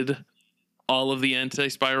deflated all of the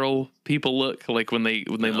anti-spiral people look like when they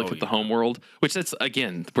look at the home world, which that's,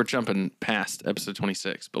 again, we're jumping past episode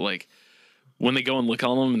 26, but like when they go and look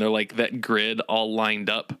on them and they're like that grid all lined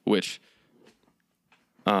up, which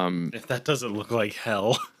if that doesn't look like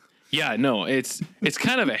hell. Yeah, no, it's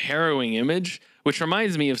kind of a harrowing image, which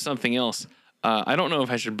reminds me of something else. I don't know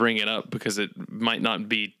if I should bring it up because it might not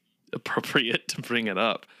be appropriate to bring it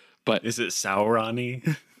up, but is it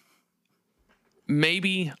Sauron-y?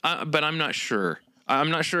 Maybe, but I'm not sure. I'm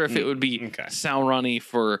not sure if it would be Sauron-y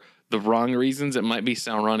for the wrong reasons. It might be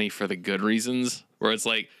Sauron-y for the good reasons, where it's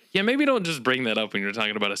like, yeah, maybe don't just bring that up when you're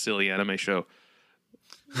talking about a silly anime show.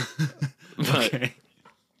 But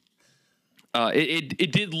Okay.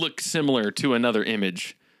 It did look similar to another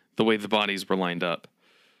image, the way the bodies were lined up.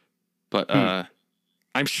 But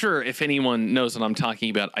I'm sure if anyone knows what I'm talking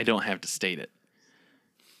about, I don't have to state it.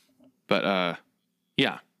 But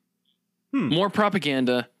yeah. More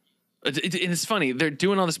propaganda. And it's funny, they're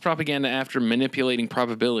doing all this propaganda after manipulating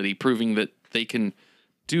probability, proving that they can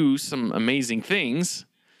do some amazing things.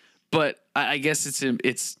 But I guess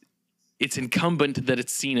it's incumbent that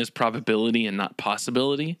it's seen as probability and not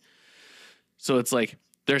possibility. So it's like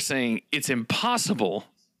they're saying it's impossible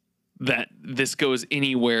that this goes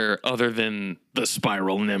anywhere other than the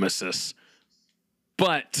spiral nemesis.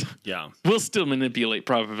 But we'll still manipulate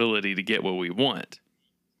probability to get what we want.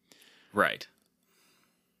 Right.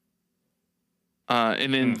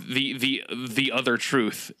 And then the other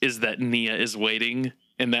truth is that Nia is waiting,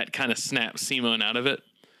 and that kind of snaps Simon out of it.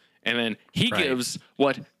 And then he gives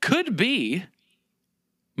what could be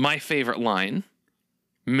my favorite line.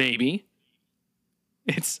 Maybe.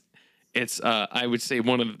 It's I would say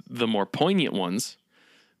one of the more poignant ones.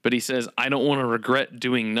 But he says, I don't want to regret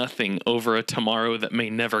doing nothing over a tomorrow that may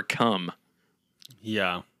never come.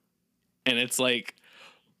 Yeah. And it's like,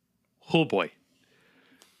 oh boy.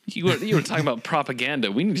 You were talking about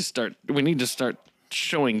propaganda. We need to start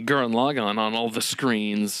showing Gurren Lagann on all the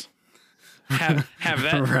screens. Have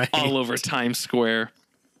that all over Times Square.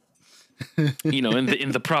 You know,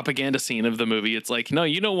 in the propaganda scene of the movie, it's like, no,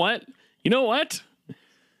 you know what?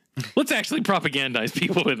 Let's actually propagandize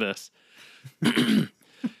people with this.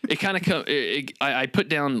 It kind of I put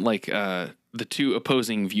down like the two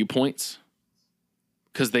opposing viewpoints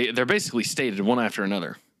because they're basically stated one after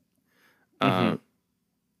another.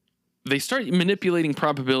 They start manipulating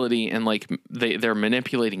probability and like they're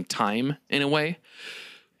manipulating time in a way.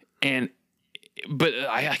 But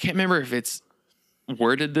I can't remember if it's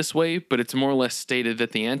worded this way, but it's more or less stated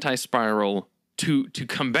that the anti-spiral to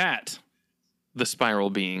combat the spiral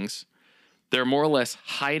beings, they're more or less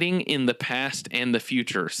hiding in the past and the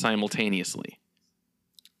future simultaneously.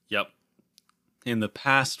 Yep. In the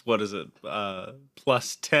past, what is it?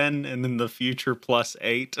 +10, and in the future,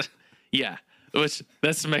 +8. Yeah. Which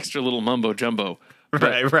that's some extra little mumbo jumbo.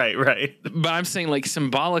 Right. But I'm saying like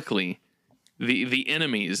symbolically, the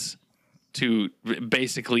enemies to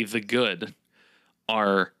basically the good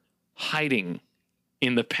are hiding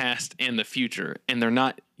in the past and the future, and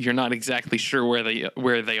you're not exactly sure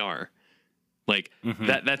where they are. Like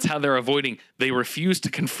that's how they're avoiding. They refuse to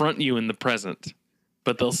confront you in the present,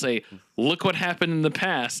 but they'll say, "Look what happened in the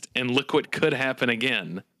past, and look what could happen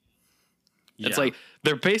again." Yeah. It's like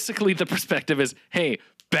they're basically the perspective is, "Hey,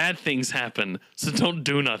 bad things happen, so don't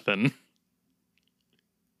do nothing."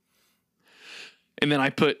 And then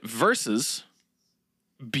I put versus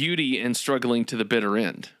beauty and struggling to the bitter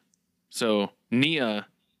end. So Nia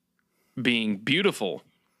being beautiful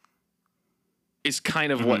is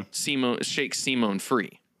kind of what shakes Simone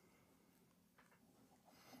free.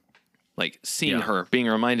 Like seeing her, being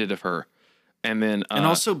reminded of her, and then and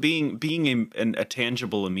also being a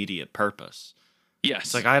tangible immediate purpose. Yes,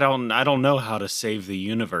 it's like I don't know how to save the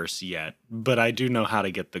universe yet, but I do know how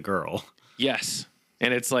to get the girl. Yes,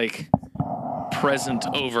 and it's like present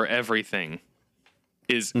over everything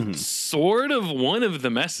is sort of one of the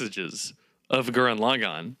messages of Gurren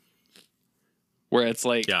Lagann, where it's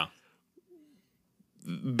like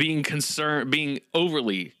being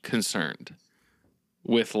overly concerned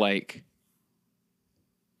with like,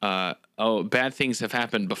 bad things have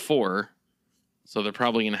happened before, so they're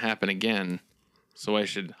probably going to happen again, so I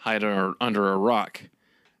should hide under a rock.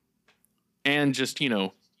 And just,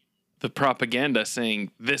 the propaganda saying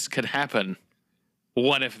this could happen.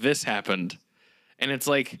 What if this happened? And it's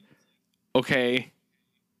like, okay.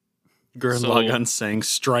 Gurren Lagann saying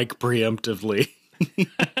strike preemptively.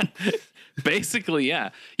 Basically, yeah.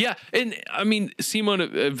 Yeah, and I mean, Simon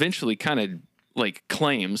eventually kind of like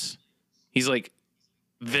claims, he's like,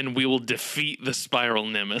 then we will defeat the spiral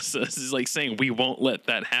nemesis. He's like saying we won't let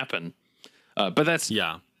that happen. But that's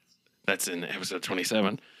in episode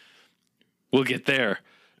 27. We'll get there.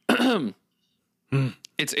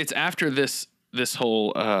 It's after this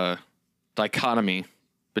whole dichotomy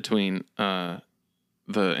between the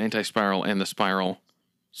anti-spiral and the spiral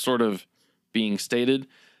sort of being stated,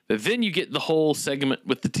 that then you get the whole segment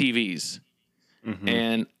with the TVs.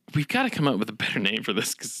 And we've got to come up with a better name for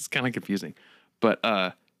this because it's kind of confusing. But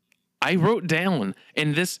I wrote down,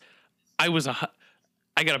 and this, I got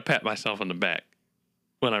to pat myself on the back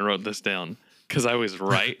when I wrote this down because I was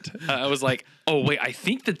right. I was like, oh, wait, I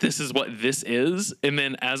think that this is what this is. And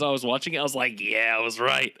then as I was watching it, I was like, yeah, I was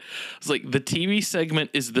right. It's like the TV segment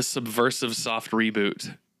is the subversive soft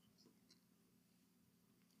reboot.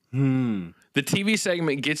 The TV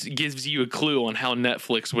segment gives you a clue on how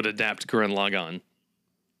Netflix would adapt Gurren Lagann.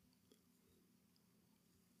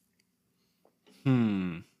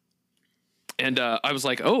 And I was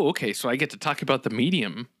like, oh, okay, so I get to talk about the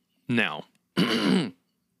medium now.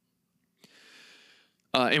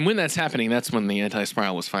 And when that's happening, that's when the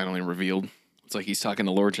anti-spiral was finally revealed. It's like he's talking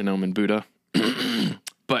to Lord Genome and Buddha.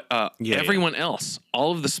 But everyone else,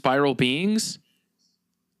 all of the spiral beings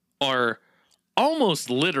are almost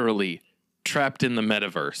literally trapped in the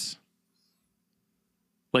metaverse.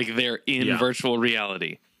 Like they're in virtual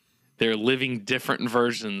reality. They're living different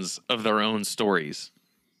versions of their own stories.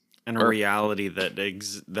 And a reality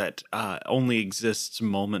that only exists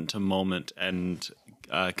moment to moment and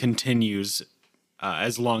continues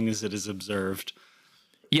as long as it is observed.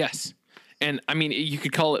 Yes. And I mean, you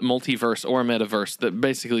could call it multiverse or metaverse,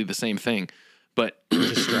 basically the same thing. But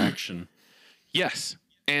distraction. Yes.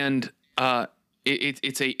 And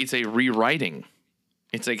it's a rewriting.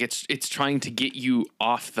 It's like it's trying to get you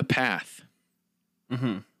off the path.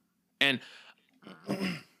 And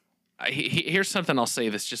here's something I'll say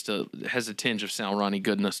that's just has a tinge of Sauron-y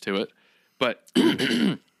goodness to it. But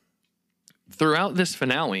throughout this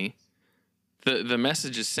finale, the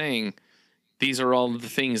message is saying these are all the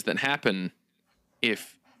things that happen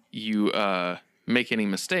if you make any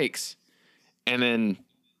mistakes. And then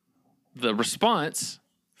the response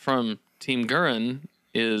from Team Gurren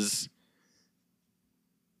is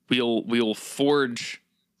we will forge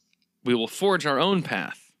our own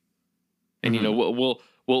path. And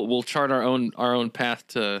we'll chart our own path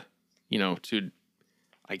to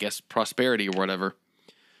I guess prosperity or whatever.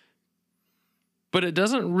 But it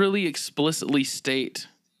doesn't really explicitly state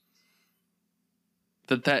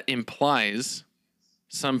that implies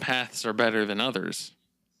some paths are better than others,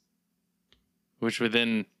 which would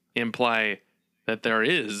then imply that there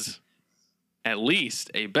is at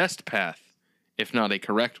least a best path, if not a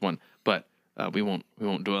correct one. But we won't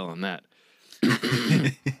dwell on that.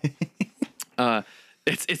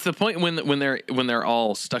 It's the point when they're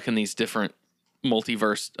all stuck in these different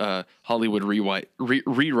multiverse Hollywood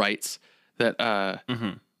rewrites that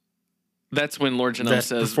that's when Lord Genome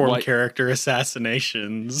says perform character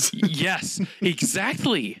assassinations. Yes,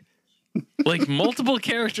 exactly. Like multiple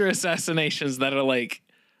character assassinations that are like,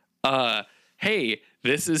 hey,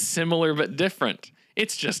 this is similar but different.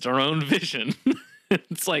 It's just our own vision.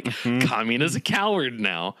 It's like Kamiya is a coward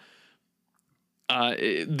now.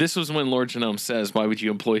 This was when Lord Genome says, why would you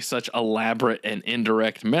employ such elaborate and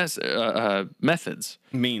indirect methods?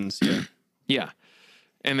 Means, yeah. Yeah.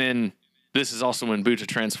 And then this is also when Buddha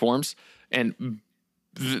transforms. And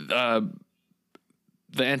the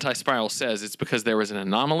anti-spiral says it's because there was an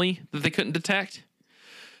anomaly that they couldn't detect.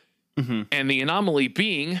 And the anomaly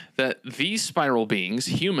being that these spiral beings,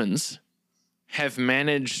 humans, have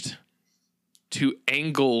managed to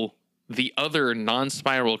angle the other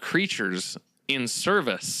non-spiral creatures in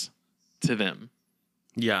service to them.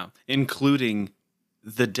 Yeah, including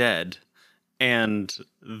the dead and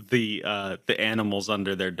the animals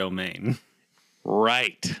under their domain.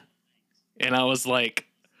 Right. And I was like,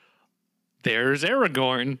 there's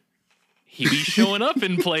Aragorn. He be showing up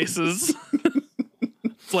in places.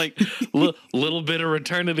 It's like little bit of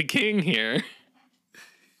Return of the King here.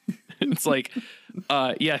 It's like,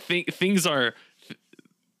 things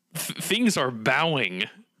are bowing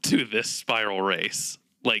to this spiral race.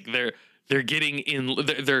 Like they're getting in.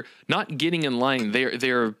 They're not getting in line.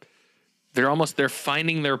 They're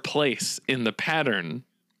finding their place in the pattern.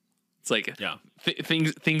 It's like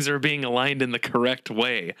things are being aligned in the correct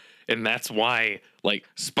way, and that's why like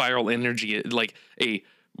spiral energy,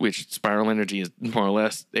 which spiral energy is more or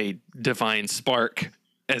less a divine spark,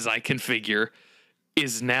 as I can figure,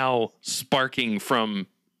 is now sparking from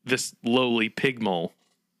this lowly pig mole.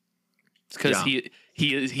 It's because he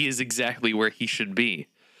is exactly where he should be.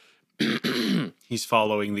 He's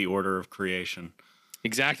following the order of creation.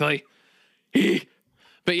 Exactly.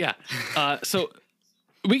 But yeah, so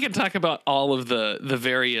we can talk about all of the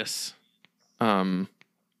various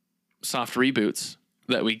soft reboots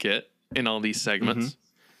that we get in all these segments.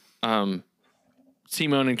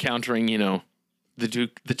 Simone encountering, the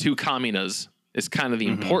two Kaminas is kind of the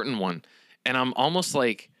important one. And I'm almost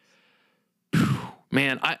like,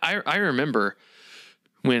 man, I remember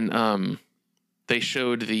when they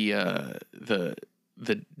showed the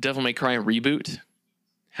Devil May Cry reboot,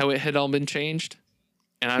 how it had all been changed.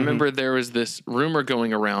 And I remember there was this rumor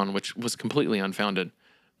going around, which was completely unfounded,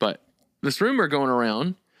 but this rumor going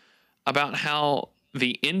around about how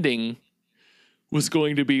the ending was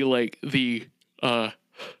going to be like the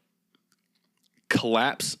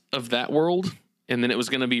collapse of that world, and then it was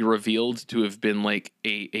going to be revealed to have been like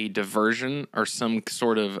a diversion or some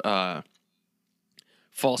sort of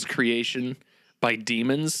false creation by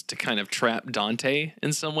demons to kind of trap Dante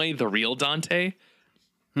in some way, the real Dante.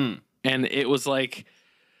 And it was like,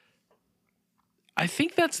 I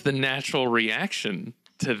think that's the natural reaction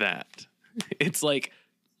to that. It's like,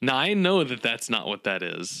 now I know that that's not what that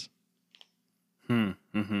is.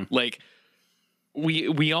 Like,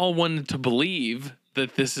 we all wanted to believe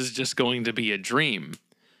that this is just going to be a dream,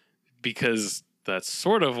 because that's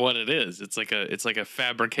sort of what it is. It's like a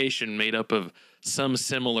fabrication made up of some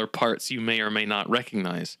similar parts you may or may not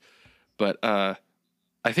recognize. But I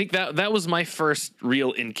think that was my first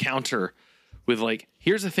real encounter with, like,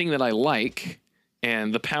 here's a thing that I like,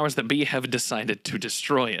 and the powers that be have decided to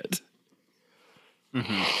destroy it.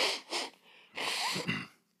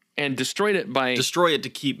 And destroy it to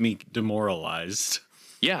keep me demoralized.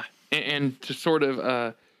 Yeah, and to sort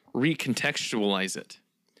of recontextualize it,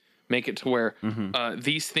 make it to where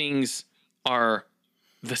these things are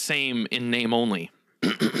the same in name only.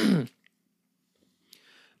 You've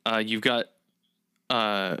got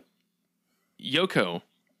Yoko,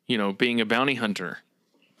 being a bounty hunter,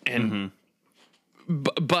 and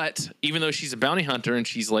but even though she's a bounty hunter and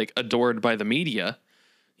she's like adored by the media,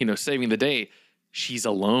 saving the day, she's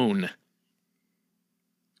alone.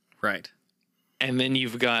 Right. And then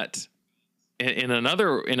you've got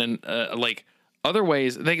like other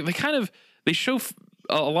ways, they show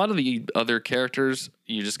a lot of the other characters.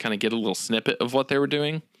 You just kind of get a little snippet of what they were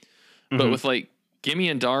doing. But with like Gimme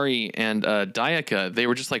and Dari and Dayaka, they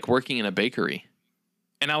were just like working in a bakery.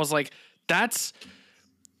 And I was like, that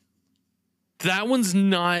one's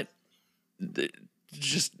not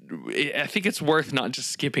just, I think it's worth not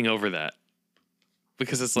just skipping over that,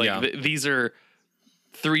 because it's like, these are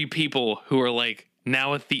three people who are like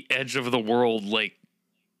now at the edge of the world, like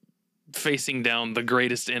facing down the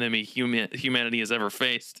greatest enemy humanity has ever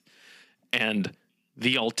faced. And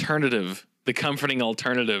the comforting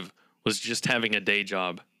alternative was just having a day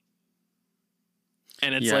job.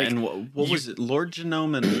 And it's like, and what was it? Lord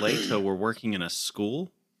Genome and Leto were working in a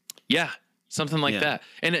school. Yeah, something like that.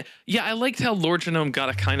 And I liked how Lord Genome got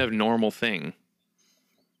a kind of normal thing.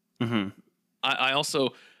 I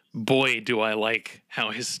also, boy, do I like how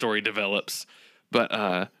his story develops.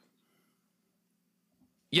 But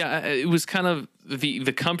it was kind of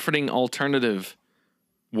the comforting alternative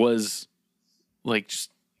was like just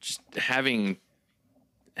having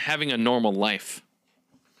a normal life.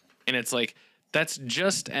 And it's like, that's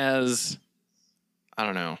just as, I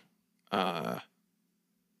don't know,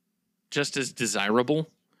 just as desirable,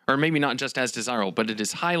 or maybe not just as desirable, but it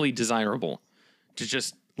is highly desirable to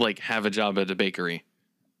just like have a job at a bakery.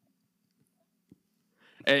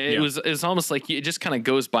 It's almost like it just kind of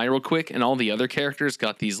goes by real quick, and all the other characters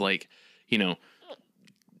got these like,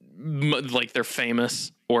 like they're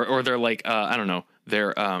famous or they're like, I don't know,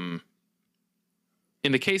 they're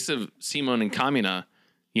in the case of Simone and Kamina,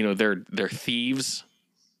 they're thieves.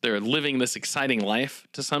 They're living this exciting life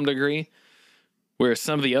to some degree. Whereas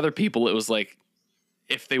some of the other people, it was like,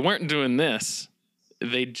 if they weren't doing this,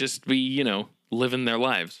 they'd just be, living their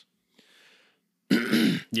lives.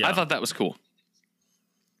 I thought that was cool.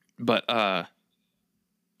 But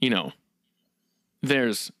you know,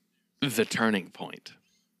 there's the turning point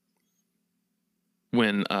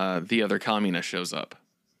when the other Kamina shows up.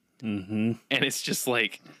 Mm-hmm. And it's just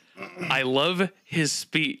like, I love his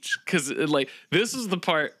speech because like this is the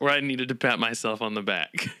part where I needed to pat myself on the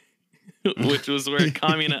back, which was where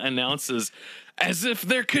Kamina announces, as if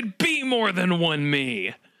there could be more than one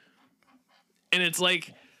me. And it's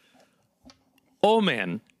like, oh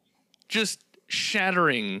man, just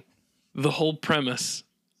shattering the whole premise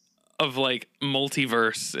of like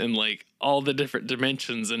multiverse and like all the different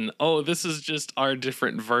dimensions, and oh, this is just our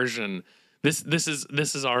different version. This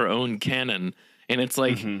is our own canon. And it's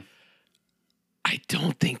like, I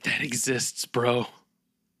don't think that exists, bro.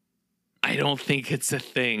 I don't think it's a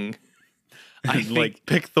thing. I think, like,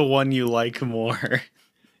 pick the one you like more.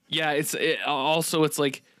 yeah, it's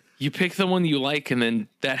like you pick the one you like, and then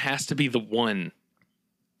that has to be the one.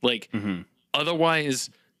 Like, otherwise,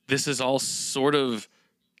 this is all sort of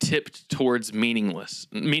tipped towards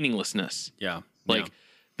meaninglessness. Yeah. Like,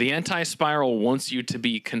 the anti-spiral wants you to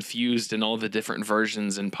be confused in all the different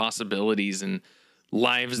versions and possibilities and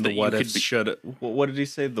lives that you could be. Should. What did he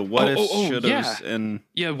say? The what ifs, should haves, and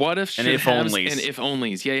what ifs, should if haves, onlys. and if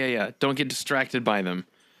onlys. Yeah. Don't get distracted by them.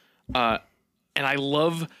 And I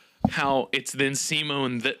love how it's then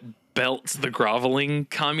Simone that belts the groveling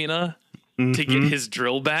Kamina to get his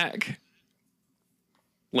drill back.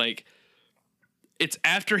 Like, it's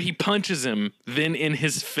after he punches him, then in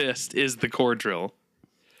his fist is the core drill.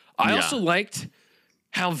 I also liked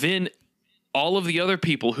how then all of the other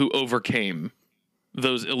people who overcame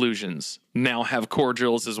those illusions now have core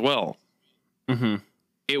drills as well.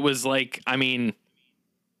 It was like, I mean,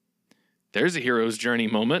 there's a hero's journey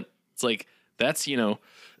moment. It's like, that's, you know,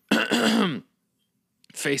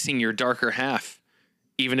 facing your darker half,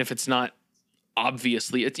 even if it's not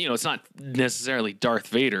obviously, it's, you know, it's not necessarily Darth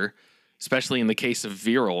Vader, especially in the case of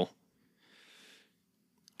Viral.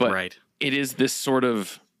 But it is this sort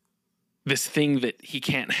of, this thing that he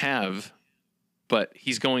can't have, but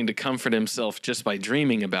he's going to comfort himself just by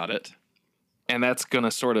dreaming about it. And that's going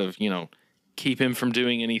to sort of, you know, keep him from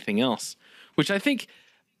doing anything else, which I think,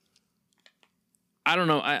 I don't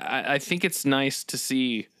know. I think it's nice to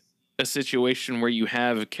see a situation where you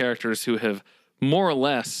have characters who have more or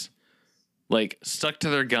less like stuck to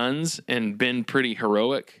their guns and been pretty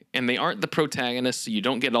heroic, and they aren't the protagonists, so you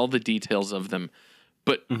don't get all the details of them.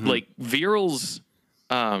 But like Viral's,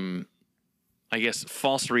 I guess,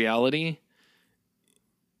 false reality,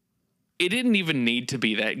 it didn't even need to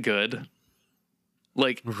be that good.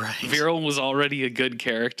 Like, Viral was already a good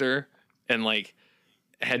character and like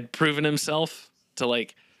had proven himself to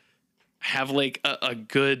like have like a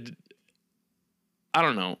good, I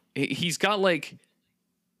don't know. He's got like,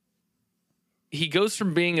 he goes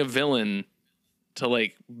from being a villain to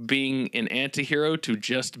like being an anti-hero to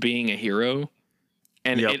just being a hero.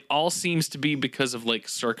 And it all seems to be because of like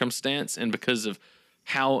circumstance and because of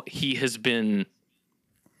how he has been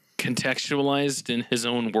contextualized in his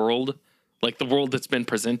own world, like the world that's been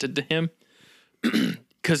presented to him.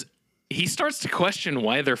 Because he starts to question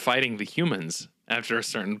why they're fighting the humans after a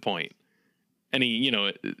certain point. And he, you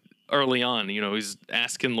know, early on, you know, he's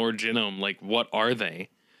asking Lord Genome, like, what are they?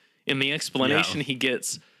 And the explanation he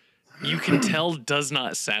gets, you can tell does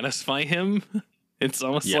not satisfy him. It's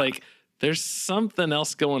almost like there's something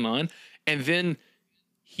else going on. And then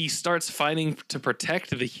he starts fighting to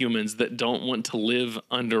protect the humans that don't want to live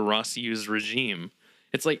under Rossiu's regime.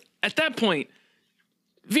 It's like, at that point,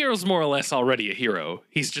 Viral's more or less already a hero.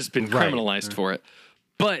 He's just been criminalized for it.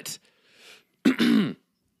 But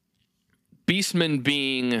Beastmen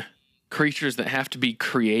being creatures that have to be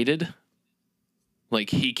created,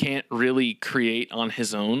 like he can't really create on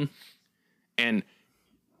his own. And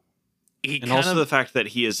also the fact that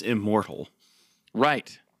he is immortal.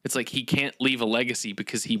 Right. It's like he can't leave a legacy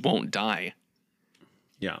because he won't die.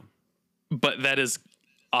 Yeah. But that is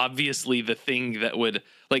obviously the thing that would,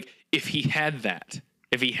 like, if he had that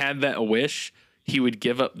wish, he would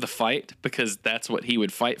give up the fight because that's what he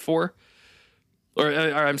would fight for. Or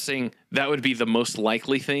I'm saying that would be the most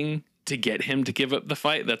likely thing to get him to give up the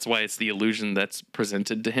fight. That's why it's the illusion that's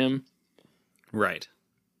presented to him. Right.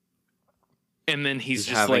 And then he's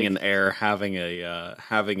just having like, an heir, having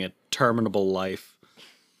a terminable life.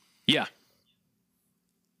 Yeah.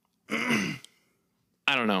 I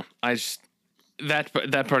don't know. I just, that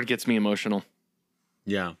part gets me emotional.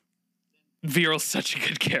 Yeah. Viral's such a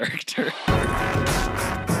good character.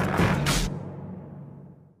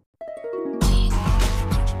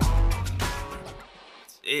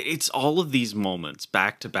 It's all of these moments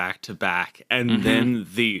back to back to back, and then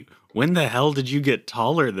when the hell did you get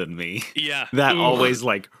taller than me? Yeah. That always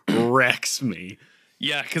like wrecks me.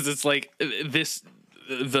 Yeah, because it's like this,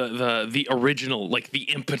 the original, like the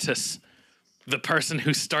impetus, the person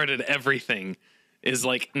who started everything is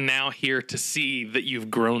like now here to see that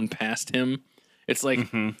you've grown past him. It's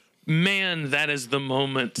like, man, that is the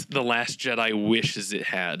moment The Last Jedi wishes it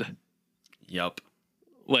had. Yup.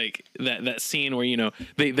 Like that scene where, you know,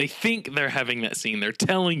 they think they're having that scene. They're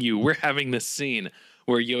telling you we're having this scene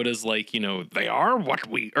where Yoda's like, you know, we are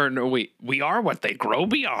what they grow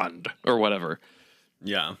beyond or whatever.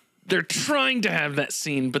 Yeah. They're trying to have that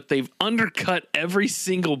scene, but they've undercut every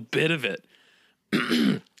single bit of it.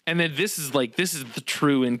 And then this is the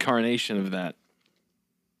true incarnation of that.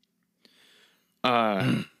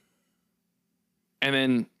 And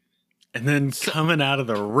then coming out of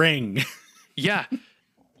the ring. Yeah.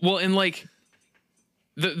 Well, and like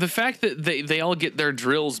the fact that they all get their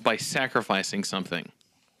drills by sacrificing something.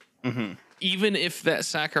 Even if that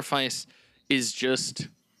sacrifice is just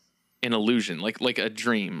an illusion, like a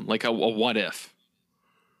dream, like a what if.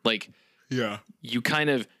 Like, yeah.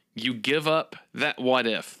 You give up that what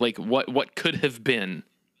if, like what could have been,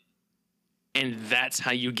 and that's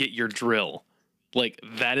how you get your drill. Like,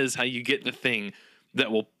 that is how you get the thing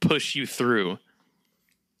that will push you through.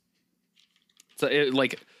 So,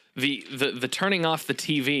 like, the turning off the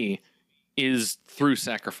TV is through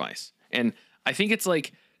sacrifice. And I think it's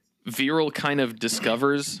like Viral kind of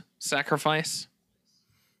discovers sacrifice.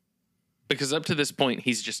 Because up to this point,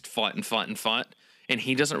 he's just fought and fought and fought. And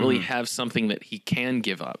he doesn't really have something that he can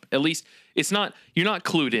give up. At least you're not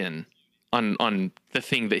clued in on the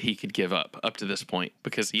thing that he could give up to this point,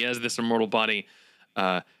 because he has this immortal body.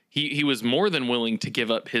 He was more than willing to give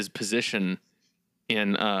up his position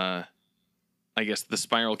in, I guess, the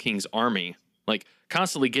Spiral King's army, like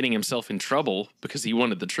constantly getting himself in trouble because he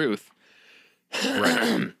wanted the truth.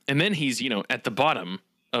 Right. And then he's, you know, at the bottom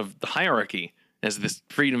of the hierarchy as this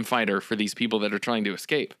freedom fighter for these people that are trying to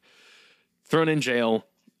escape. Thrown in jail.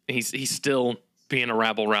 He's still being a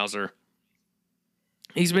rabble rouser.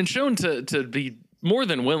 He's been shown to be more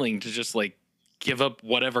than willing to just like give up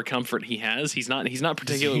whatever comfort he has. He's not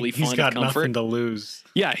particularly fond of comfort. He's got nothing to lose.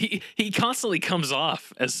 Yeah, he constantly comes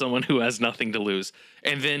off as someone who has nothing to lose.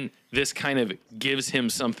 And then this kind of gives him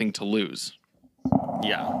something to lose.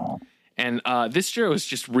 Yeah. And this show is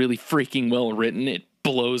just really freaking well written. It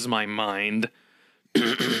blows my mind.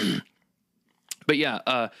 But yeah,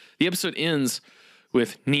 the episode ends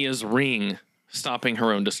with Nia's ring stopping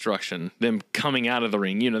her own destruction, them coming out of the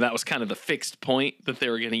ring. You know, that was kind of the fixed point that they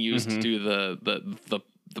were going to use to do the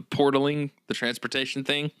portaling, the transportation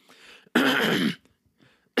thing. What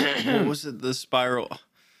was it? The spiral?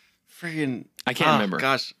 Friggin'... I can't remember.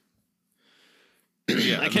 Gosh.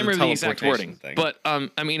 Yeah, I can't remember the exact wording. Thing. But,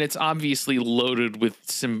 I mean, it's obviously loaded with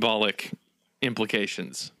symbolic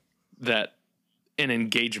implications that an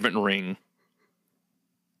engagement ring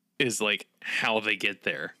is like how they get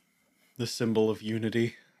there. The symbol of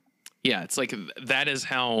unity. Yeah, it's like that is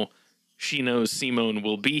how she knows Simone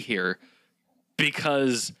will be here,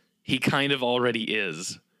 because he kind of already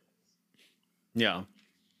is. Yeah.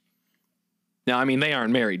 Now, I mean, they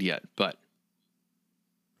aren't married yet, but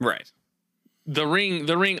right. The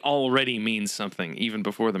ring already means something even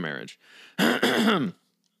before the marriage.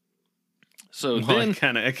 So well,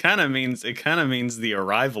 then it kind of means the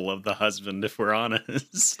arrival of the husband, if we're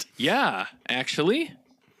honest. Yeah, actually.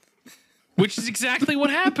 Which is exactly what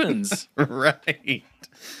happens. Right.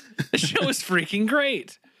 The show is freaking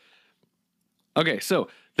great. Okay, so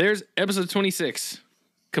there's episode 26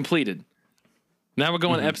 completed. Now we're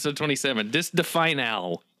going to episode 27. This the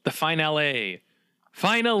finale. The finale.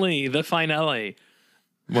 Finally, the finale.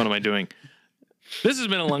 What am I doing? This has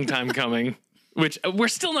been a long time coming. Which we're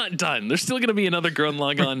still not done. There's still going to be another Gurren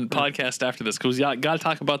Lagann podcast after this, because we got to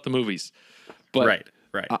talk about the movies. But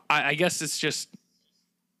right. I guess it's just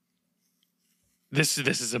this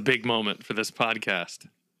is a big moment for this podcast,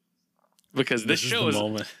 because this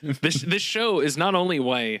show is not only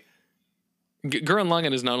why Gurren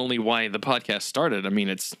Lagann is not only why the podcast started. I mean,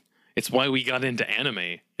 it's why we got into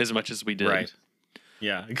anime as much as we did. Right.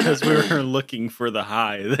 Yeah, because we were looking for the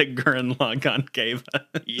high that Gurren Lagann gave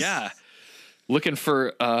us. Yeah. Looking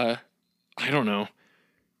for I don't know,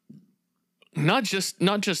 not just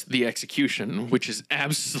the execution, which is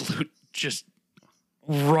absolute just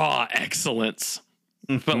raw excellence,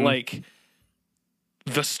 but like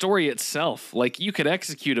the story itself. Like, you could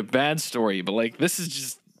execute a bad story, but like this is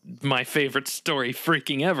just my favorite story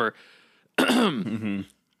freaking ever.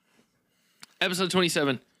 Episode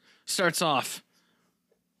 27 starts off,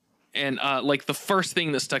 and like the first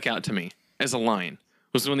thing that stuck out to me as a line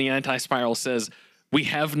was when the anti-spiral says, "We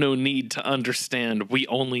have no need to understand, we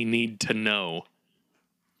only need to know."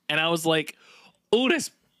 And I was like, oh,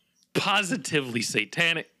 that's positively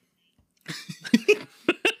satanic.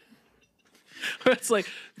 It's like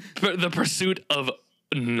the pursuit of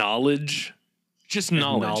knowledge, just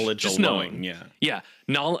knowledge, just alone, knowing. Yeah,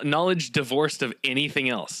 knowledge divorced of anything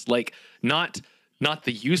else. Like not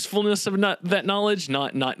the usefulness of that knowledge,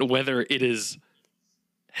 not whether it is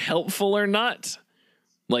helpful or not.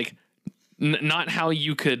 Like not how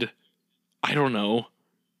you could, I don't know,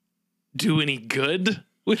 do any good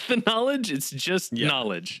with the knowledge. It's just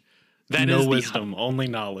knowledge. That no is wisdom, only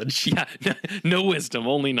knowledge. Yeah, no wisdom,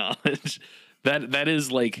 only knowledge. That is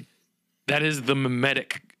the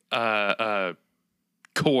mimetic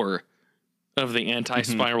core of the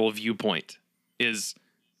anti-spiral viewpoint. Is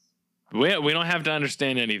we don't have to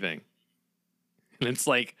understand anything, and it's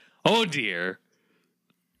like, oh dear,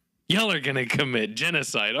 y'all are gonna commit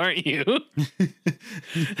genocide, aren't you?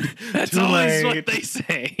 That's always what they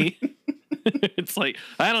say. It's like,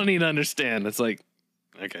 I don't need to understand. It's like,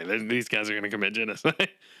 okay, these guys are going to commit genocide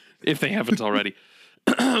if they haven't already.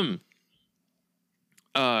 Again,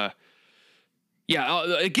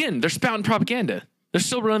 they're spouting propaganda. They're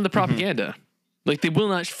still running the propaganda. Like, they will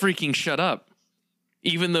not freaking shut up.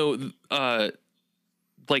 Even though,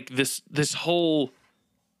 like, this whole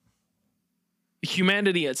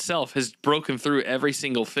humanity itself has broken through every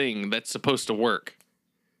single thing that's supposed to work.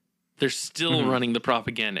 They're still running the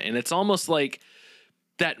propaganda. And it's almost like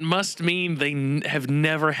that must mean they have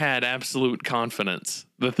never had absolute confidence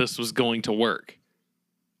that this was going to work.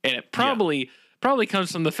 And it probably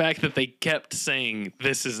comes from the fact that they kept saying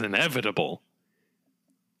this is inevitable.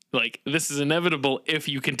 Like, this is inevitable if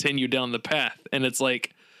you continue down the path. And it's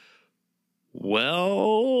like,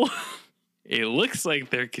 well, it looks like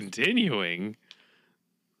they're continuing.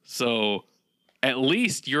 So at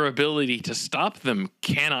least your ability to stop them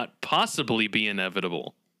cannot possibly be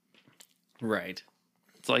inevitable. Right.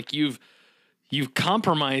 It's like you've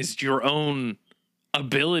compromised your own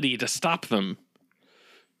ability to stop them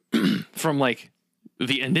from like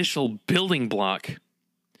the initial building block.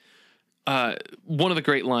 One of the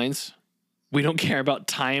great lines, we don't care about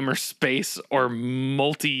time or space or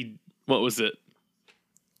what was it?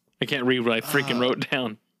 I can't read what I freaking wrote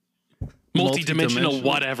down. Multidimensional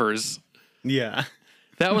whatevers. Yeah.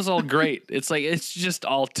 That was all great. It's like, it's just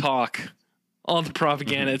all talk. All the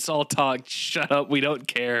propaganda, it's all talk. Shut up, we don't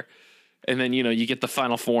care. And then, you get the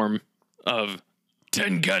final form of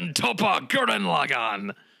Tengen Toppa Gurren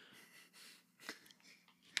Lagann.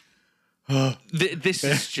 This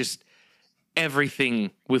is just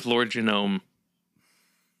everything with Lord Genome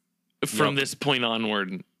from this point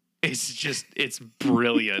onward. It's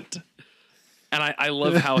brilliant. And I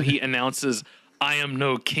love how he announces, I am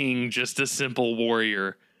no king, just a simple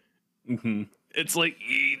warrior. It's like,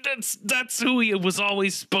 that's who he was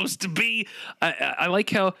always supposed to be. I like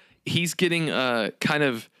how he's getting kind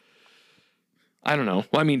of, I don't know.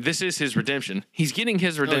 Well, I mean, this is his redemption. He's getting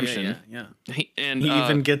his redemption. Yeah. He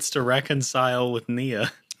Even gets to reconcile with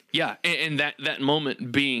Nia. Yeah, and that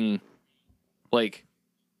moment being like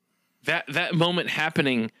that moment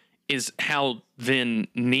happening is how then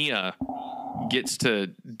Nia gets to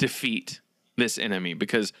defeat this enemy,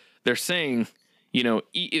 because they're saying, and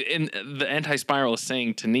the anti-spiral is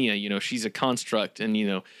saying to Nia, she's a construct,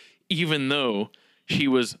 and even though she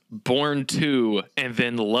was born to and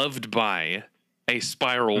then loved by a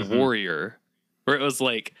spiral warrior, where it was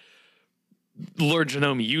like Lord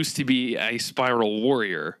Genome used to be a spiral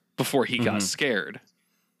warrior before he got scared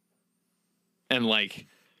and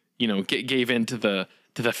gave in to the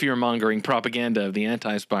fear-mongering propaganda of the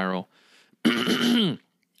anti-spiral.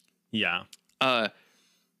 Yeah.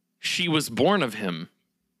 She was born of him.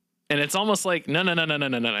 And it's almost like, no,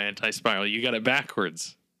 anti-spiral, you got it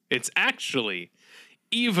backwards. It's actually,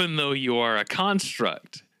 even though you are a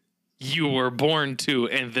construct, you were born to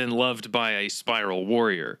and then loved by a spiral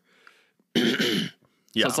warrior. So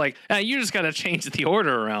it's like, you just got to change the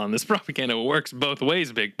order around. This propaganda works both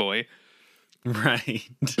ways, big boy. Right.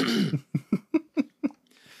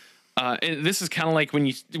 And this is kind of like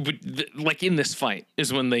when like in this fight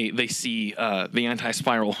is when they see the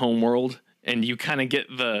anti-spiral homeworld, and you kind of get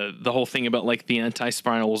the whole thing about like the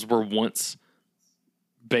anti-spirals were once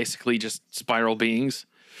basically just spiral beings.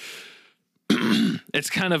 It's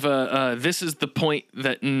kind of this is the point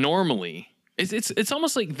that normally it's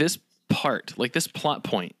almost like this part, like this plot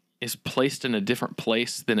point is placed in a different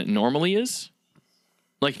place than it normally is.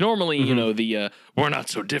 Like normally, the we're not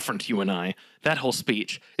so different, you and I, that whole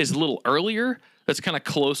speech is a little earlier. That's kind of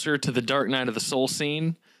closer to the Dark Night of the Soul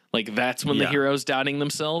scene. Like that's when the hero's doubting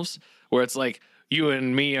themselves, where it's like, you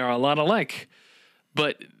and me are a lot alike.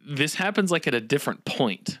 But this happens like at a different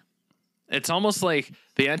point. It's almost like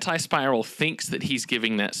the anti-spiral thinks that he's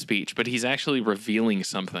giving that speech, but he's actually revealing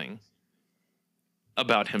something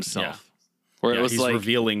about himself. Where it was he's like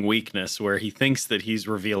revealing weakness, where he thinks that he's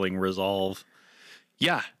revealing resolve.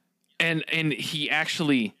 yeah. And he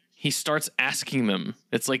starts asking them.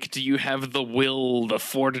 It's like, do you have the will, the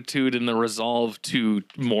fortitude, and the resolve to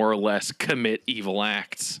more or less commit evil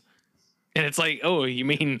acts? And it's like, oh, you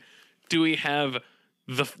mean, do we have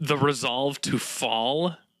the resolve to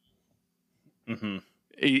fall? Mm-hmm.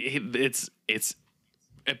 It's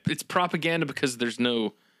propaganda because they're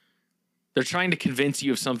trying to convince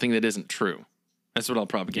you of something that isn't true. That's what all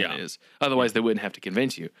propaganda is. Otherwise, they wouldn't have to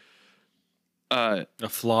convince you. A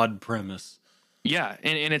flawed premise. Yeah,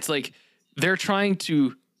 and it's like they're trying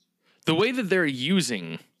to, the way that they're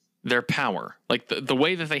using their power, like the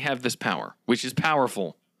way that they have this power, which is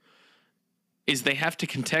powerful, is they have to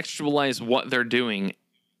contextualize what they're doing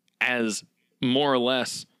as more or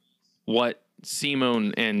less what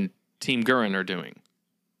Simone and Team Gurren are doing.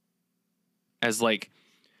 As like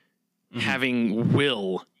having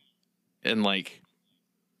will and like,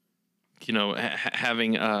 you know,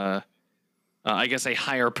 having I guess a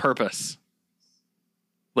higher purpose.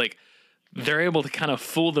 Like they're able to kind of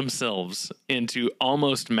fool themselves into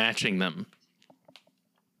almost matching them.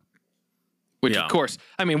 Which of course,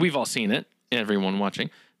 I mean, we've all seen it, everyone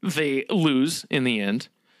watching. They lose in the end.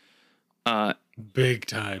 Big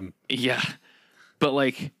time. Yeah. But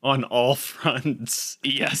like on all fronts.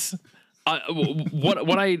 Yes.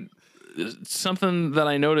 Something that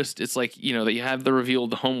I noticed, it's like, you know, that you have the reveal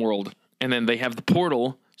of the homeworld and then they have the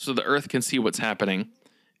portal so the Earth can see what's happening.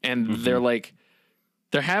 And they're like,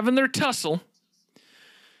 they're having their tussle.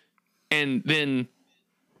 And then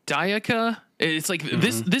Dayaka, it's like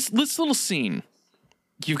this little scene.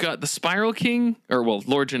 You've got the Spiral King, or well,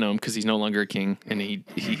 Lord Genome, because he's no longer a king, and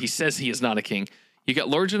he says he is not a king. You got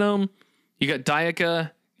Lord Genome, you got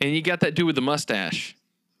Dayaka, and you got that dude with the mustache.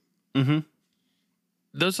 Mm-hmm.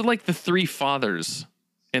 Those are like the three fathers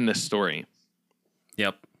in this story.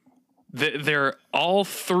 Yep. They're all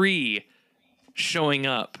three showing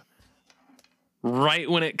up right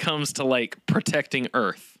when it comes to like protecting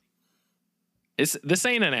Earth. This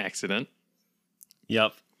ain't an accident.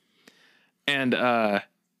 Yep. And the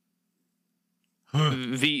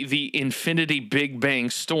Infinity Big Bang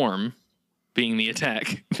Storm being the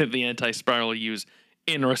attack that the anti-spiral use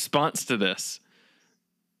in response to this.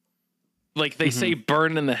 Like they say,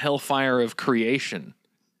 burn in the hellfire of creation.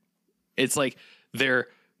 It's like they're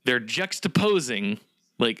juxtaposing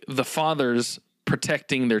like the fathers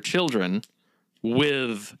protecting their children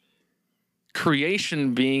with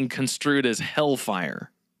creation being construed as hellfire.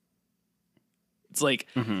 It's like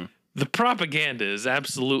the propaganda is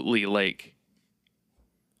absolutely like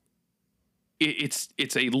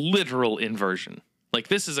it's a literal inversion. Like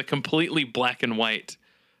this is a completely black and white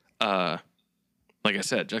like I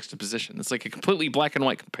said, juxtaposition. It's like a completely black and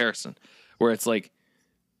white comparison where it's like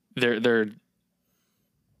they're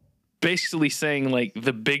basically saying like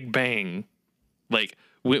the Big Bang, like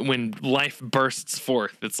when life bursts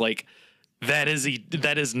forth, it's like that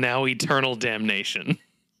is now eternal damnation.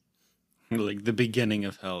 Like the beginning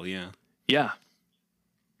of hell, yeah. Yeah.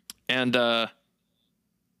 And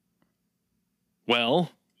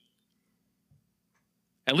well,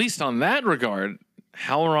 at least on that regard,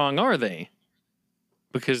 how wrong are they?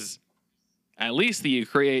 Because at least the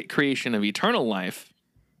creation of eternal life,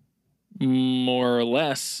 more or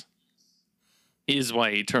less, is why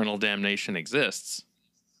eternal damnation exists.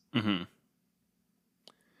 Mm-hmm.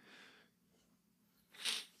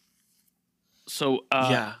 So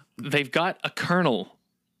they've got a kernel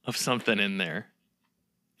of something in there.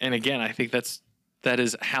 And again, I think that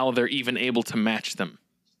is how they're even able to match them.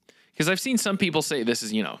 Because I've seen some people say this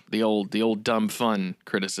is, you know, the old dumb fun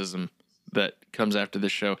criticism that comes after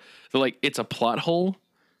this show. They're like, it's a plot hole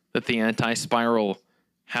that the anti-spiral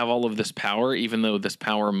have all of this power, even though this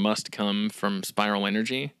power must come from spiral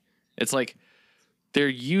energy. It's like they're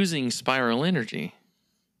using spiral energy.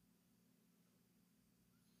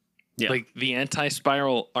 Yeah. Like the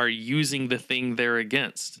anti-spiral are using the thing they're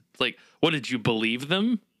against. It's like, what did you believe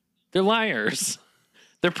them? They're liars.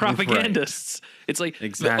 They're propagandists. Right. It's like,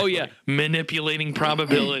 exactly. Oh yeah, manipulating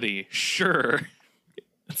probability. Sure.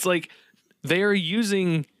 It's like they are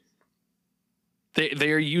using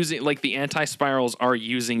like the anti-spirals are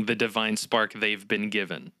using the divine spark they've been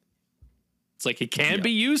given. It's like it can be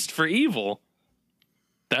used for evil.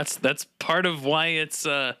 That's part of why it's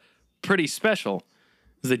pretty special.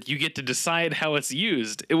 Is that you get to decide how it's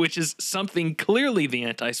used, which is something clearly the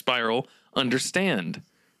anti-spiral understand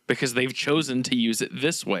because they've chosen to use it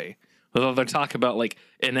this way. With all their talk about like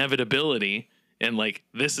inevitability and like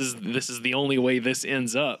this is the only way this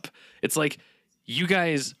ends up. It's like you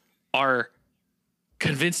guys are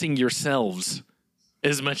convincing yourselves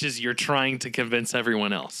as much as you're trying to convince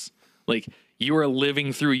everyone else. Like you are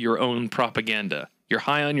living through your own propaganda. You're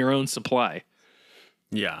high on your own supply.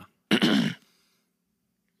 Yeah.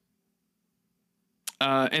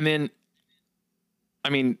 And then, I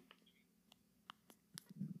mean,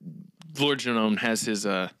 Lord Genome has his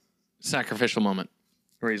sacrificial moment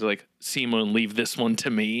where he's like, Simon, leave this one to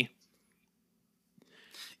me.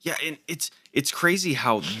 Yeah, and it's crazy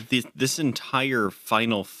how this entire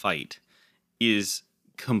final fight is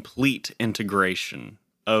complete integration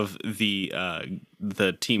of the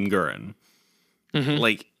Team Gurren. Mm-hmm.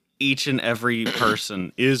 Like each and every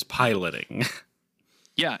person is piloting.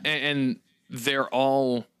 Yeah, and they're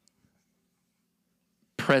all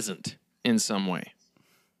present in some way.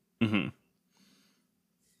 Mm-hmm.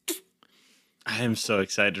 I am so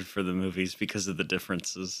excited for the movies because of the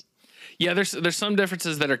differences. Yeah, there's some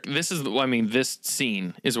differences that are. This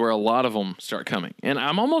scene is where a lot of them start coming, and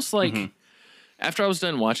I'm almost like, after I was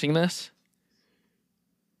done watching this,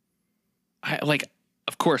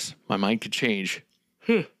 of course, my mind could change.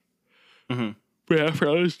 Mm-hmm. But after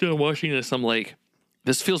I was done watching this, I'm like,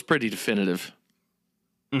 this feels pretty definitive.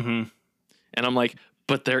 Mm-hmm. And I'm like,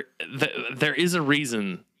 but there is a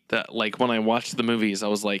reason that, like, when I watched the movies, I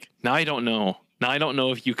was like, now I don't know. Now I don't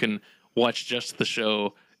know if you can watch just the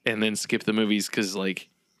show and then skip the movies because, like,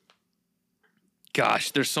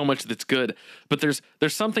 gosh, there's so much that's good. But there's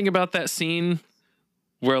something about that scene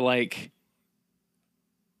where, like,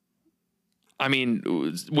 I mean,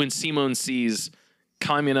 when Simon sees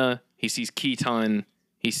Kamina, he sees Kitan,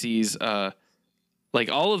 he sees like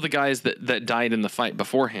all of the guys that died in the fight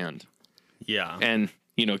beforehand. Yeah. And,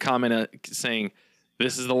 you know, Kamina saying,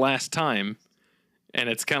 this is the last time. And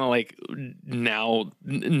it's kind of like now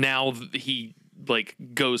he like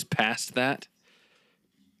goes past that.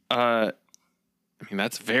 I mean,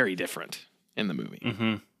 that's very different in the movie.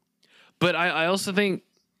 Mm-hmm. But I also think,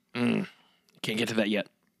 can't get to that yet.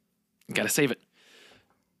 Got to save it.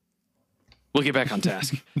 We'll get back on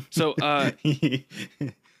task. So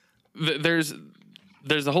there's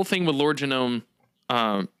the whole thing with Lord Genome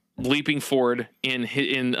leaping forward in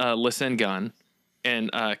Lisengan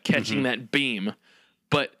and catching that beam.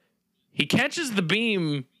 But he catches the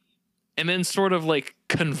beam and then sort of like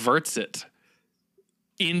converts it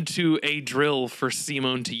into a drill for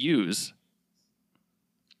Simon to use.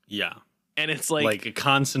 Yeah. And it's like a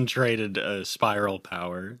concentrated spiral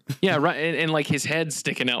power. Yeah, right. And like his head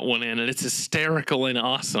sticking out one end, and it's hysterical and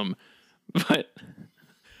awesome. But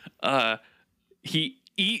he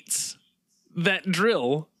eats that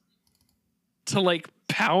drill to like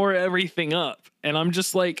power everything up. And I'm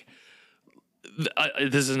just like,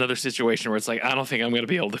 this is another situation where it's like, I don't think I'm going to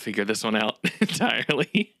be able to figure this one out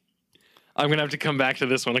entirely. I'm going to have to come back to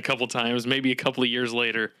this one a couple times, maybe a couple of years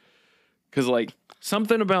later. Because like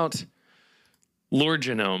something about Lord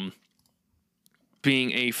Genome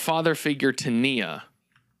being a father figure to Nia,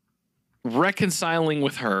 reconciling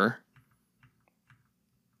with her,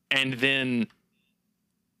 and then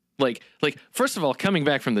like first of all, coming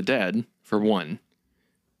back from the dead, for one.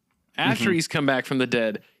 After he's come back from the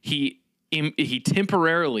dead, he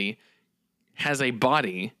temporarily has a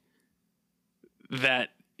body that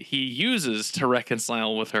he uses to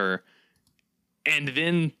reconcile with her, and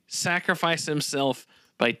then sacrifice himself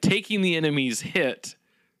by taking the enemy's hit,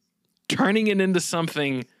 turning it into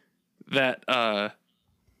something that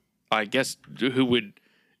I guess who would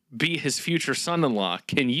be his future son-in-law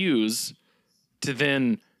can use to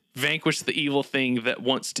then vanquish the evil thing that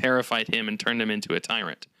once terrified him and turned him into a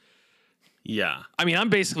tyrant. Yeah. I mean, I'm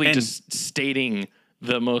basically just stating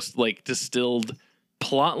the most like distilled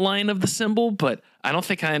plot line of the symbol, but I don't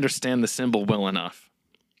think I understand the symbol well enough.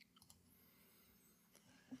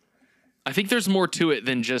 I think there's more to it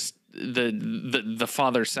than just the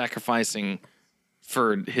father sacrificing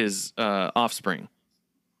for his offspring.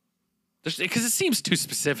 Because it seems too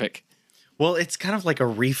specific. Well, it's kind of like a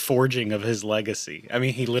reforging of his legacy. I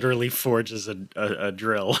mean, he literally forges a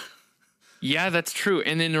drill. Yeah, that's true.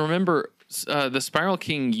 And then remember, the Spiral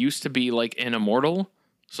King used to be like an immortal.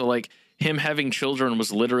 So like him having children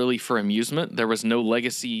was literally for amusement. There was no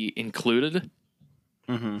legacy included.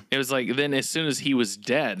 Mm-hmm. It was like then as soon as he was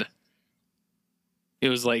dead, it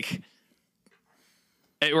was like,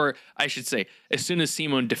 or I should say, as soon as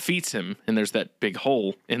Simon defeats him and there's that big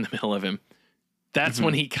hole in the middle of him, that's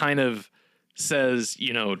when he kind of says,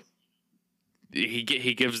 you know, he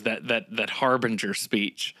gives that harbinger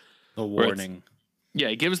speech. The warning. Yeah,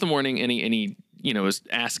 he gives the warning, and he you know is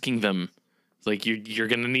asking them, like, you're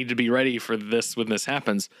gonna need to be ready for this when this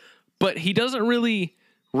happens. But he doesn't really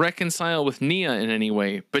reconcile with Nia in any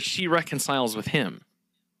way, but she reconciles with him.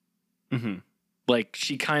 Mm-hmm. Like,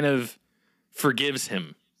 she kind of forgives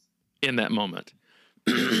him in that moment.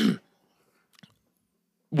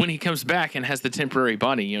 When he comes back and has the temporary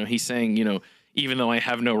body, you know, he's saying, you know, even though I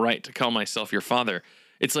have no right to call myself your father,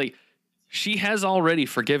 it's like she has already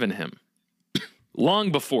forgiven him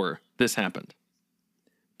long before this happened.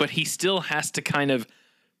 But he still has to kind of,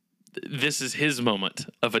 this is his moment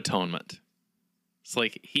of atonement. It's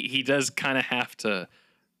like he does kind of have to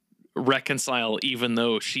reconcile even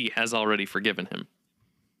though she has already forgiven him.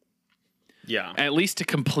 Yeah. At least to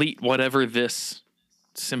complete whatever this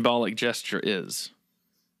symbolic gesture is.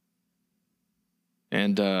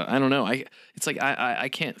 And I don't know. It's like I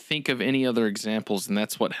can't think of any other examples, and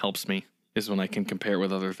that's what helps me, is when I can compare it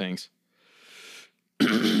with other things.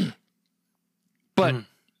 But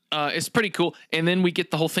it's pretty cool. And then we get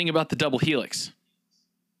the whole thing about the double helix,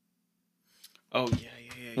 Oh, yeah.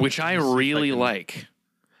 which I Let me see if really can- like.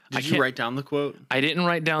 Did you write down the quote? I didn't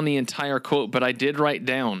write down the entire quote, but I did write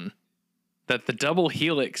down that the double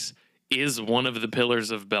helix is one of the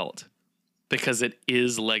pillars of Belt because it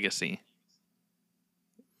is legacy.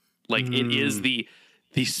 Like, it is the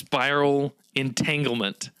spiral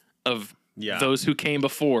entanglement of those who came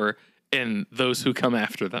before and those who come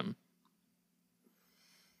after them.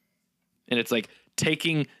 And it's like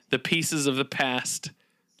taking the pieces of the past,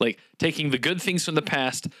 like taking the good things from the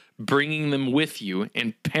past, bringing them with you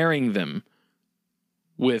and pairing them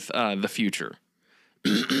with the future.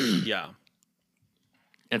 Yeah.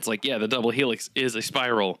 It's like, yeah, the double helix is a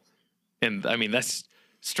spiral. And I mean, that's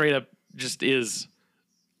straight up just is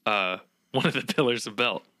one of the pillars of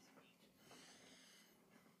Belt.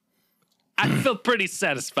 I feel pretty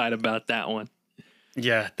satisfied about that one.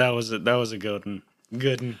 Yeah, that was a good one.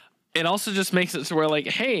 Good one. It also just makes it so we're like,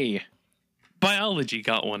 hey, biology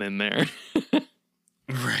got one in there.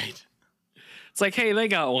 Right. It's like, hey, they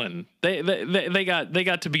got one. They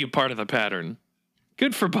got to be a part of the pattern.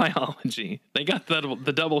 Good for biology. They got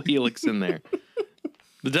the double helix in there.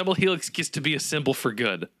 The double helix gets to be a symbol for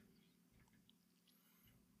good.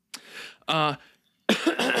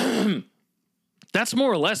 That's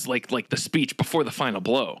more or less like the speech before the final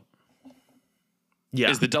blow. Yeah.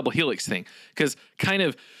 Is the double helix thing. Because kind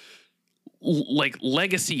of like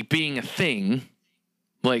legacy being a thing,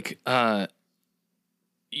 like,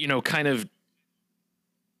 you know, kind of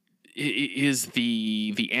is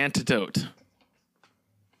the antidote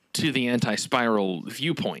to the anti-spiral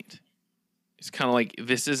viewpoint. It's kind of like,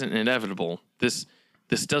 this isn't inevitable. This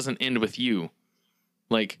doesn't end with you.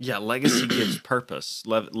 Like, yeah, legacy gives purpose.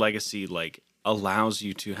 Legacy, like, allows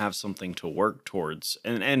you to have something to work towards.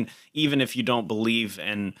 And even if you don't believe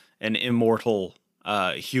in an immortal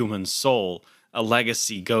human soul, a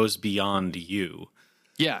legacy goes beyond you.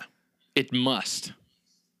 yeah, it must.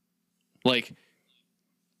 Like,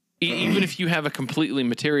 even if you have a completely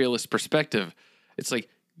materialist perspective, it's like,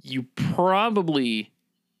 you probably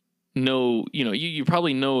know, you know, you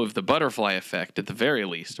probably know of the butterfly effect at the very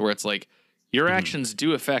least, where it's like, your actions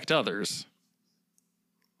do affect others.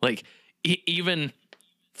 Like, even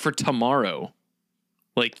for tomorrow,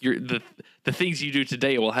 like the things you do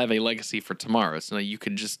today will have a legacy for tomorrow. So you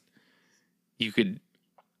could eat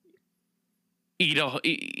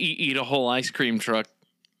a whole ice cream truck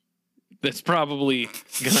that's probably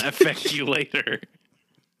gonna affect you later.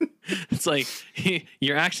 It's like,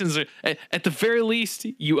 your actions are, at the very least,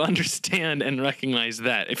 you understand and recognize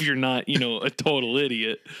that, if you're not, you know, a total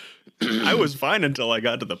idiot. I was fine until I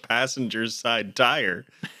got to the passenger's side tire.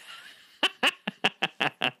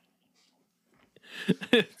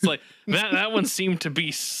 It's like, that one seemed to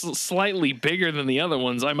be slightly bigger than the other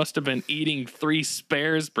ones. I must have been eating 3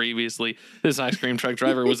 spares previously. This ice cream truck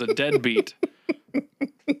driver was a deadbeat.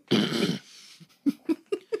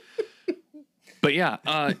 But yeah,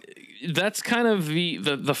 that's kind of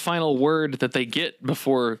the final word that they get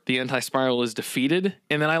before the anti-spiral is defeated.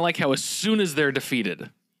 And then I like how as soon as they're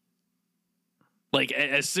defeated, like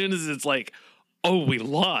as soon as it's like, oh, we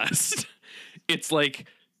lost, it's like,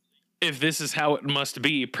 if this is how it must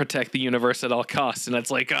be, protect the universe at all costs. And it's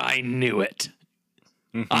like, I knew it.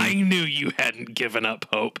 I knew you hadn't given up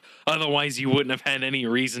hope. Otherwise, you wouldn't have had any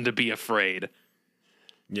reason to be afraid.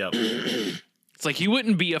 Yep. It's like, you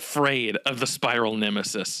wouldn't be afraid of the spiral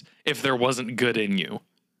nemesis if there wasn't good in you.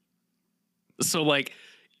 So, like,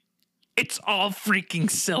 it's all freaking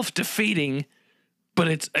self-defeating, but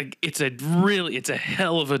it's a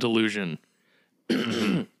hell of a delusion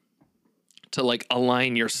to, like,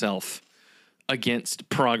 align yourself against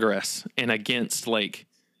progress and against, like,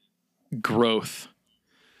 growth.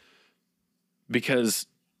 Because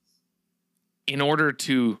in order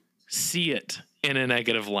to see it in a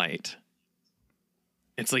negative light.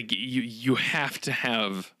 It's like you have to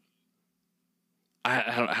have.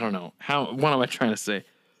 I don't know what am I trying to say?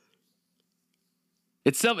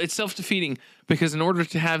 It's self-defeating because in order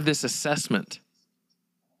to have this assessment,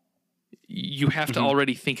 you have to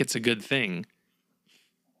already think it's a good thing.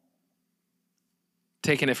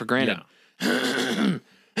 Taking it for granted. Yeah.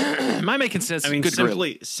 Am I making sense? I mean, good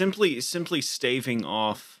simply staving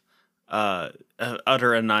off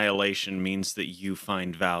utter annihilation means that you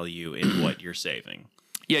find value in what you're saving.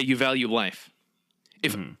 Yeah, you value life.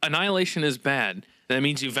 If annihilation is bad, that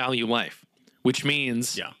means you value life, which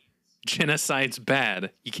means genocide's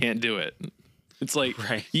bad. You can't do it. It's like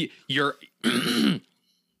you're.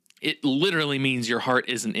 It literally means your heart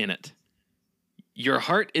isn't in it. Your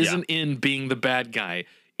heart isn't in being the bad guy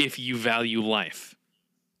if you value life.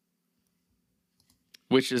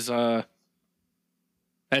 Which is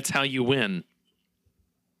that's how you win.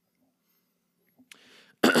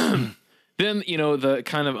 Then, the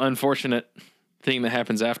kind of unfortunate thing that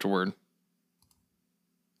happens afterward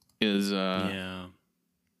is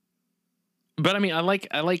but I mean, I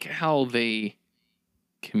like how they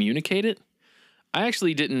communicate it. I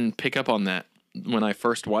actually didn't pick up on that when I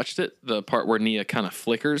first watched it, the part where Nia kind of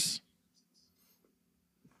flickers.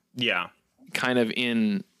 Yeah. Kind of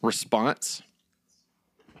in response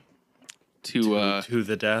to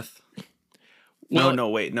the death. Well,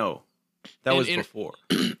 no. That was before.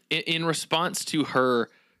 In response to her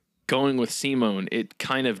going with Simone, it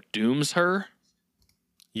kind of dooms her.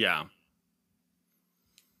 Yeah.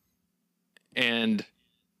 And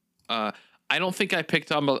I don't think I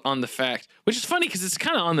picked up on the fact, which is funny because it's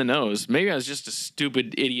kind of on the nose. Maybe I was just a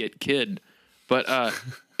stupid idiot kid, but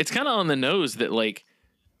it's kind of on the nose that like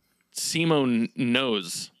Simone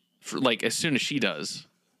knows, as soon as she does,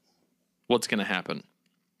 what's gonna happen.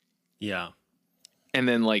 Yeah. And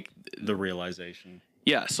then like the realization.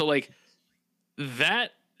 Yeah, so like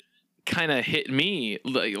that kind of hit me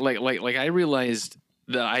like I realized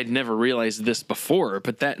that I'd never realized this before,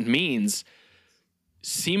 but that means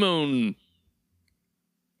Simone,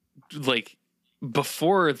 like,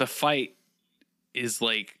 before the fight is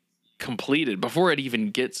like completed, before it even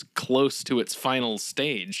gets close to its final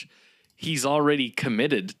stage, he's already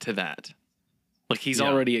committed to that. Like he's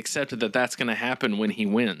already accepted that that's going to happen when he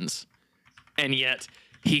wins. And yet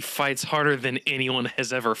he fights harder than anyone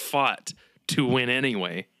has ever fought to win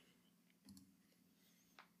anyway.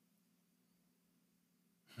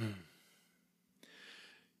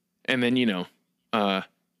 And then,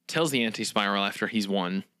 tells the anti-spiral after he's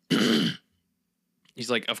won. He's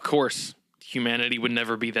like, of course, humanity would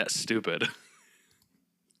never be that stupid.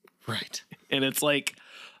 Right. And it's like,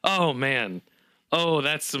 oh, man. Oh,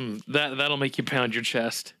 that'll make you pound your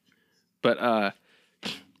chest. But,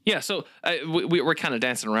 yeah, so we're kind of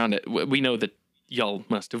dancing around it. We know that y'all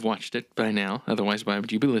must have watched it by now. Otherwise, why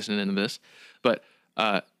would you be listening to this? But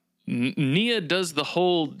Nia does the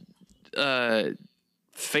whole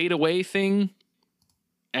fade away thing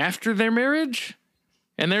after their marriage.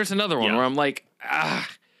 And there's another one where I'm like,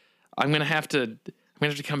 I'm gonna have to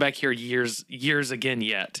come back here years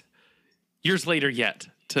later yet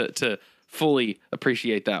to fully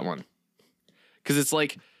appreciate that one. Because it's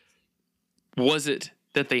like, was it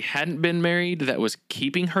that they hadn't been married that was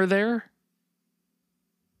keeping her there?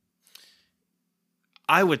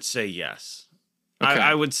 I would say yes. Okay.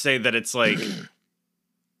 I would say that it's like,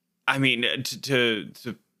 I mean, to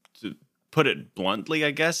put it bluntly,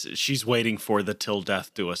 I guess, she's waiting for the till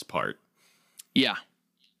death do us part. Yeah.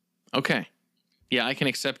 Okay. Yeah, I can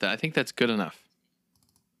accept that. I think that's good enough.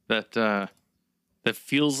 That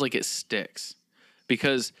feels like it sticks.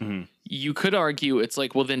 Because you could argue it's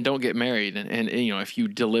like, well, then don't get married. And if you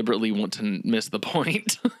deliberately want to miss the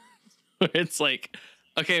point, it's like,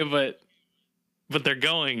 okay, but they're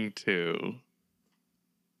going to.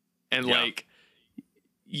 And like,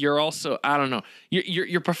 you're also, I don't know,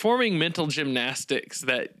 you're performing mental gymnastics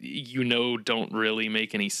that don't really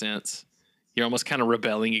make any sense. You're almost kind of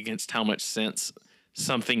rebelling against how much sense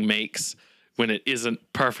something makes when it isn't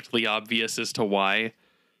perfectly obvious as to why.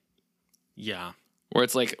 Yeah. Where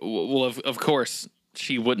it's like, well, of course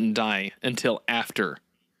she wouldn't die until after.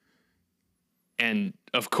 And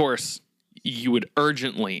of course you would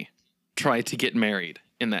urgently try to get married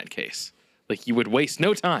in that case. Like you would waste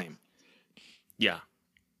no time. Yeah.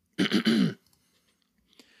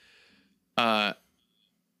 I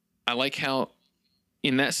like how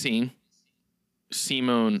in that scene,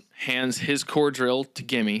 Simone hands his core drill to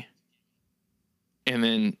Gimme, and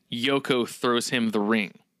then Yoko throws him the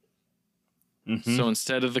ring. Mm-hmm. So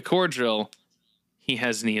instead of the core drill, he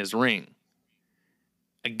has Nia's ring.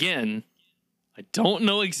 Again, I don't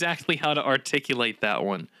know exactly how to articulate that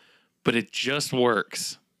one, but it just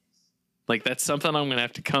works. Like, that's something I'm going to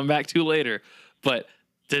have to come back to later. But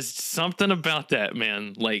there's something about that,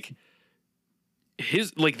 man. Like,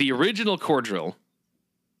 the original Cordrill,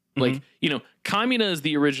 like, Kamina is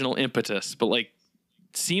the original impetus, but like,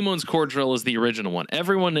 Simon's Cordrill is the original one.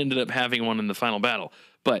 Everyone ended up having one in the final battle.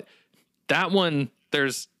 But that one,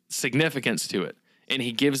 there's significance to it. And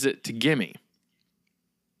he gives it to Gimme.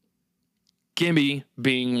 Gimme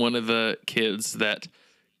being one of the kids that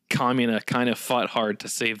Kamina kind of fought hard to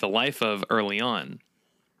save the life of early on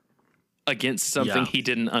against something he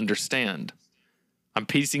didn't understand. I'm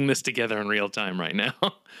piecing this together in real time right now.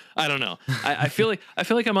 I don't know. I feel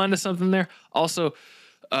like I'm onto something there. Also,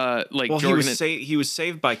 he was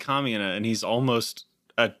saved by Kamina, and he's almost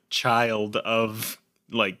a child of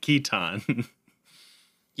like Khitan.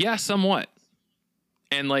 Yeah, somewhat.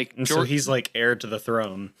 And like, so he's like heir to the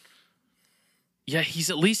throne. Yeah, he's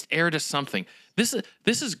at least heir to something. This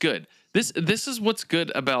is good. This is what's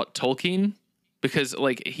good about Tolkien, because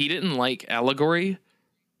like, he didn't like allegory.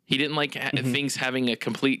 He didn't like things having a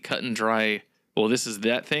complete cut and dry, well, this is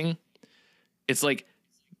that thing. It's like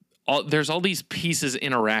there's all these pieces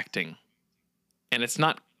interacting, and it's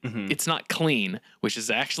not clean, which is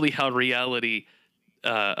actually how reality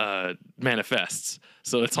manifests.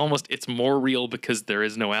 So it's more real because there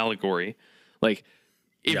is no allegory. Like,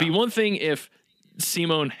 it'd be one thing if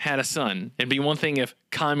Simon had a son. It'd be one thing if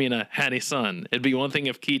Kamina had a son. It'd be one thing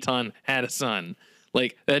if Khitan had a son.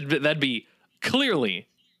 Like, that'd be clearly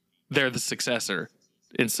they're the successor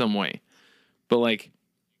in some way. But like,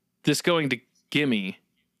 this going to Gimme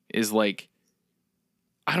is like,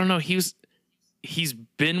 I don't know, he's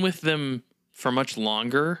been with them for much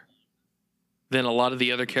longer than a lot of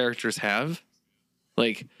the other characters have.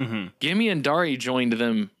 Like, Gimme and Dari joined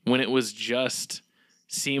them when it was just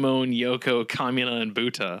Simon, Yoko, Kamina, and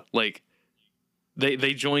Buta. Like,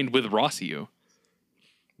 they joined with Rossiu.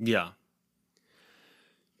 Yeah.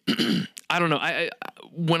 I don't know. I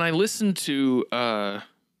when I listen to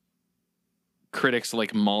critics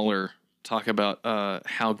like Mahler talk about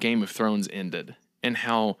how Game of Thrones ended and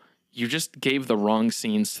how you just gave the wrong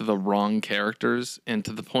scenes to the wrong characters, and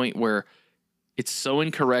to the point where it's so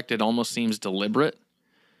incorrect it almost seems deliberate.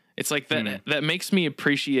 It's like that. That makes me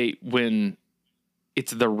appreciate when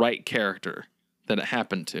it's the right character that it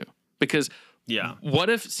happened to. Because what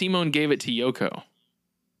if Simon gave it to Yoko?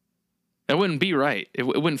 That wouldn't be right. It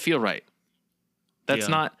wouldn't feel right. It's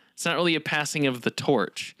not really a passing of the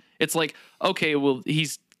torch. It's like, okay, well,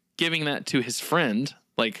 he's giving that to his friend,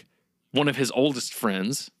 like one of his oldest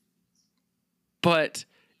friends, but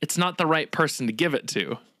it's not the right person to give it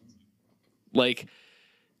to. Like,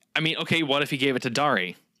 I mean, okay, what if he gave it to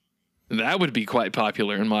Dari? That would be quite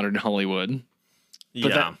popular in modern Hollywood.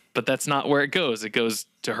 But that's not where it goes. It goes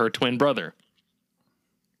to her twin brother.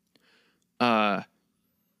 Yeah,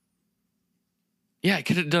 it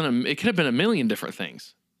could have been a million different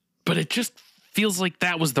things, but it just feels like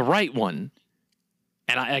that was the right one.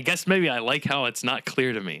 And I guess maybe I like how it's not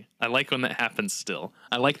clear to me. I like when that happens still.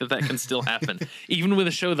 I like that can still happen, even with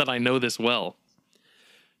a show that I know this well.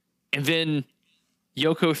 And then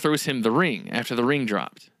Yoko throws him the ring after the ring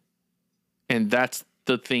dropped. And that's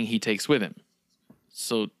the thing he takes with him.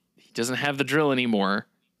 So he doesn't have the drill anymore.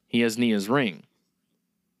 He has Nia's ring.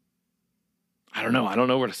 I don't know. I don't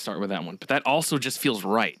know where to start with that one. But that also just feels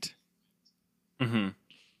right. Mm-hmm.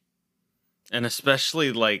 And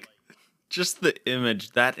especially, like, just the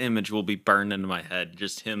image. That image will be burned into my head.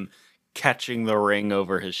 Just him catching the ring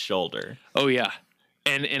over his shoulder. Oh, yeah.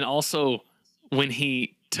 And also, when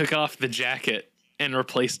he took off the jacket and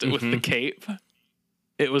replaced it with the cape,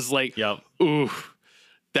 it was like, ooh,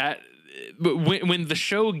 that... When the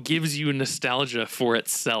show gives you nostalgia for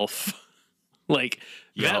itself, like,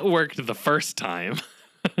 that worked the first time.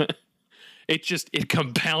 It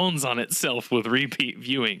compounds on itself with repeat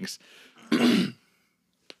viewings. And,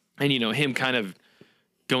 him kind of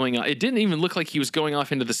going on. It didn't even look like he was going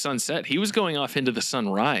off into the sunset. He was going off into the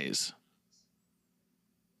sunrise.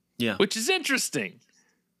 Yeah. Which is interesting.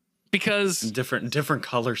 Because... Different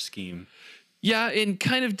color scheme. Yeah, and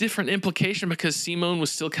kind of different implication, because Simon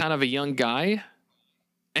was still kind of a young guy.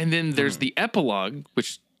 And then there's the epilogue,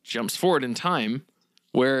 which jumps forward in time,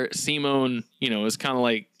 where Simon, is kind of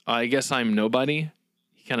like, I guess I'm nobody.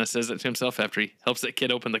 He kind of says it to himself after he helps that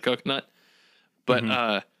kid open the coconut.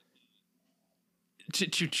 But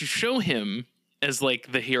to show him as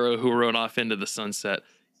like the hero who rode off into the sunset,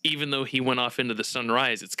 even though he went off into the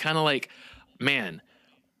sunrise, it's kind of like, man,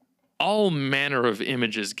 all manner of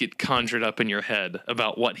images get conjured up in your head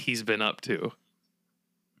about what he's been up to.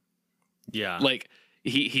 Yeah. Like,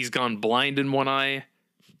 he's gone blind in one eye.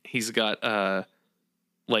 He's got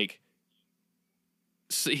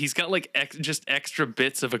just extra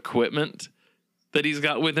bits of equipment that he's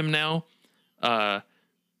got with him now.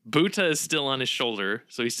 Buta is still on his shoulder,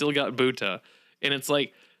 so he's still got Buta, and it's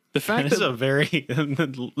like the fact It's that a very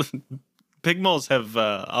Pigmoles have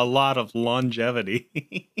a lot of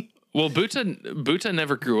longevity. well, Buta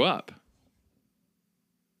never grew up.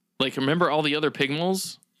 Like, remember all the other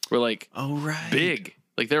Pigmoles were like Oh right. big,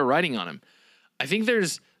 like they were riding on him. I think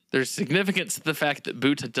there's significance to the fact that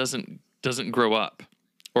Buta doesn't grow up,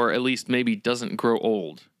 or at least maybe doesn't grow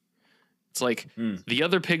old. It's like the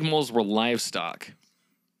other Pigmoles were livestock,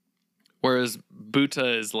 whereas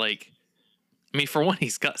Buta is like, I mean, for one,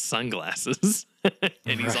 he's got sunglasses,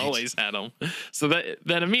 and he's always had them, so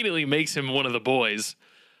that immediately makes him one of the boys.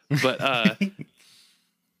 But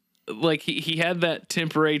like he had that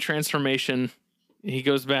temporary transformation. He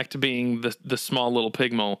goes back to being the small little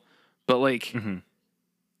Pigmole, but like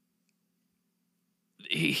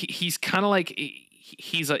he's kind of like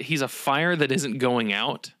he's a fire that isn't going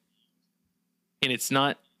out, and it's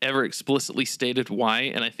not ever explicitly stated why.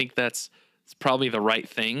 And I think it's probably the right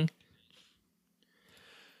thing.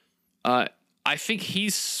 I think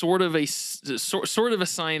he's sort of a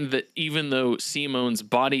sign that even though Simone's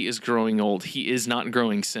body is growing old, he is not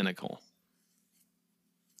growing cynical.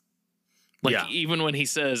 Like, even when he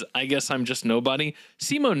says, I guess I'm just nobody,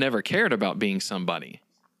 Simone never cared about being somebody.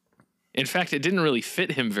 In fact, it didn't really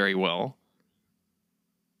fit him very well.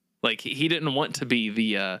 Like, he didn't want to be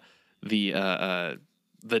the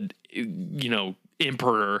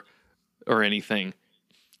emperor or anything.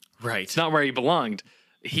 Right. It's not where he belonged.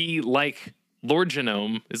 He, like Lord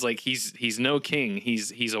Genome, is like he's no king.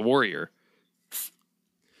 He's a warrior.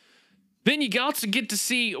 Then you also get to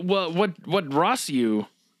see what Rossiu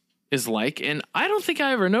is like, and I don't think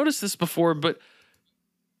I ever noticed this before, but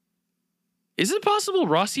is it possible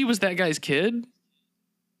Rossiu was that guy's kid?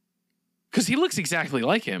 Because he looks exactly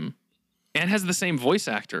like him and has the same voice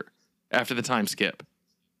actor after the time skip.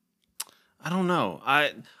 I don't know.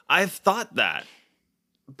 I've thought that,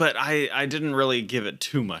 but I didn't really give it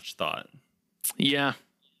too much thought. Yeah.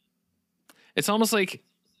 It's almost like,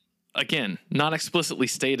 again, not explicitly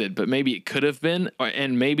stated, but maybe it could have been,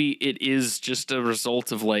 and maybe it is just a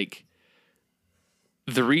result of like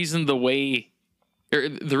the reason he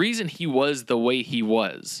was the way he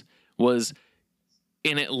was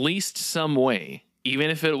in at least some way, even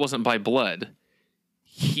if it wasn't by blood,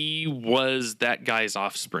 he was that guy's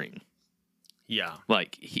offspring. Yeah.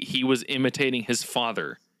 Like he was imitating his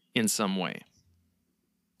father in some way.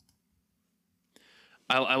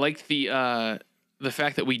 I like the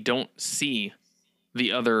fact that we don't see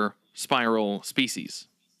the other spiral species.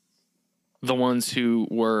 The ones who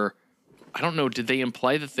were, I don't know, did they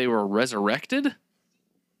imply that they were resurrected?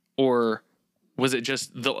 Or was it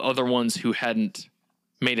just the other ones who hadn't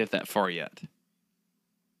made it that far yet?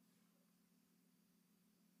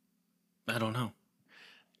 I don't know.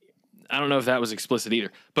 I don't know if that was explicit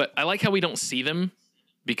either. But I like how we don't see them,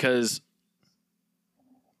 because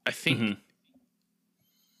I think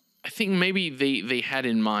maybe they had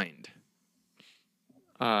in mind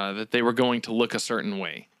that they were going to look a certain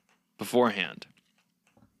way beforehand,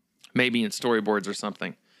 maybe in storyboards or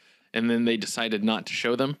something, and then they decided not to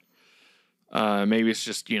show them. Maybe it's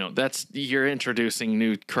just, you're introducing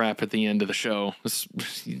new crap at the end of the show. It's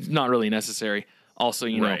not really necessary. Also,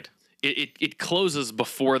 Right. It closes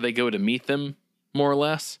before they go to meet them, more or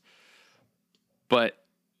less. But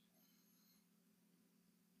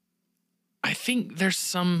I think there's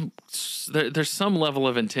some level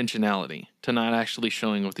of intentionality to not actually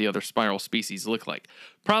showing what the other spiral species look like.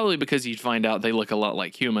 Probably because you'd find out they look a lot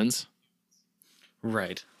like humans.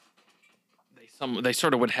 Right. They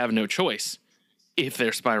sort of would have no choice if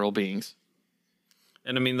they're spiral beings.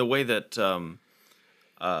 And I mean, the way that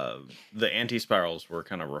the anti-spirals were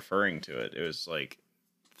kind of referring to it, it was like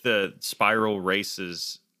the spiral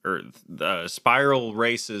races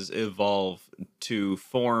evolve to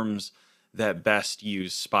forms that best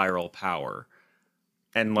use spiral power.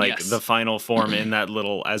 And like Yes. the final form in that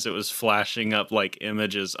little, as it was flashing up like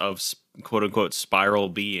images of quote unquote spiral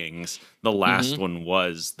beings, the last one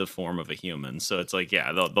was the form of a human. So it's like,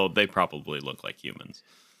 yeah, they probably look like humans.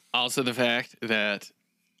 Also, the fact that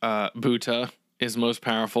Buta is most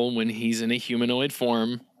powerful when he's in a humanoid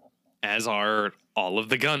form, as are all of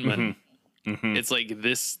the gunmen. It's like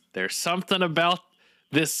this. There's something about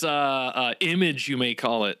this image, you may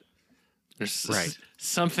call it. There's Right.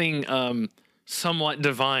 something somewhat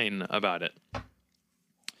divine about it.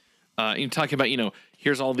 You're talking about,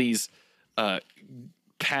 here's all these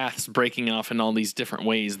paths breaking off in all these different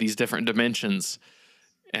ways, these different dimensions.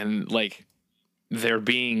 and like there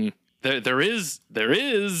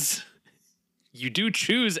is you do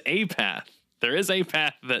choose a path. There is a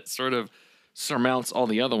path that sort of surmounts all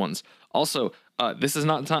the other ones. Also, this is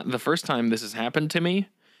not the first time this has happened to me,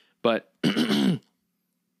 but I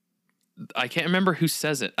can't remember who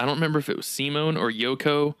says it. I don't remember if it was Simone or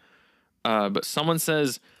Yoko, but someone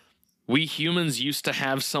says, we humans used to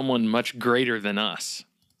have someone much greater than us.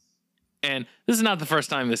 And this is not the first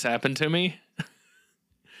time this happened to me.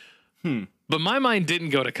 But my mind didn't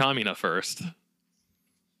go to Kamina first.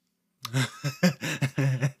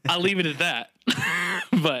 I'll leave it at that.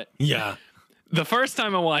 But Yeah. the first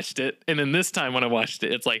time I watched it, and then this time when I watched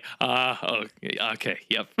it, it's like, okay,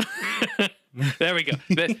 yep. There we go.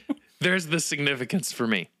 There's the significance for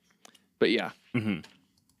me. But yeah.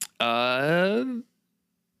 I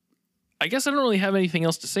guess I don't really have anything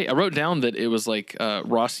else to say. I wrote down that it was like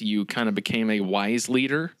Rossiu kind of became a wise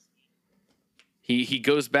leader. He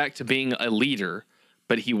goes back to being a leader,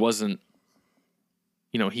 but he wasn't,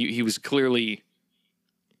 he was clearly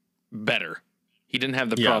better. He didn't have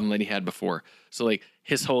the problem that he had before. So like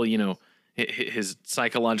his whole, his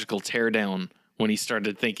psychological teardown when he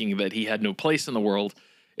started thinking that he had no place in the world,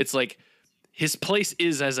 it's like his place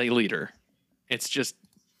is as a leader. It's just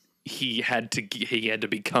he had to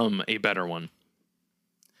become a better one.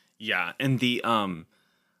 Yeah, and the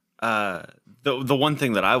one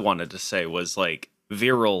thing that I wanted to say was like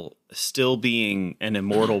Viral still being an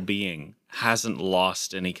immortal being hasn't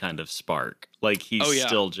lost any kind of spark. Like he's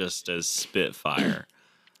still just as Spitfire.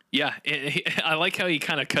 Yeah, I like how he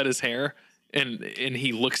kind of cut his hair and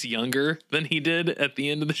he looks younger than he did at the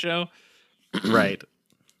end of the show. Right.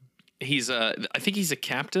 He's I think he's a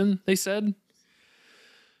captain, they said.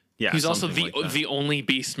 Yeah. He's also the only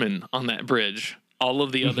beastman on that bridge. All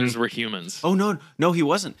of the others were humans. Oh no, he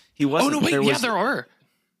wasn't. He wasn't. Oh no, wait, there are.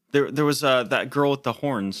 There was that girl with the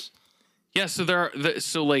horns. Yeah, so there are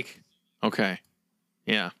okay.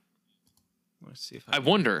 Yeah. Let's see if I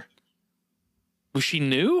wonder. Was she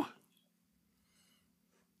new?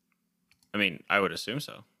 I mean, I would assume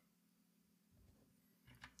so.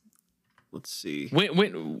 Let's see.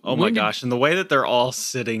 Oh my gosh! And the way that they're all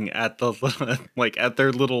sitting at the at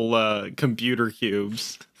their little computer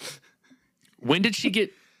cubes. When was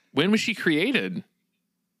she created?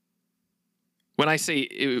 When I say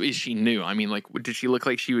is she new, I mean like did she look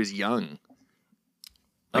like she was young?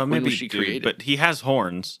 Like, maybe when was she created? But he has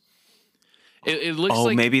horns. It looks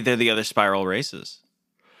like maybe they're the other spiral races.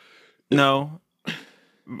 No.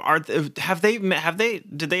 Did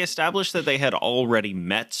they establish that they had already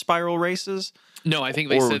met spiral races? No, I think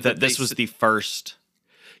they said that this was the first.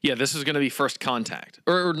 Yeah, this was going to be first contact.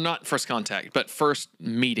 Or not first contact, but first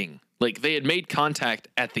meeting. Like they had made contact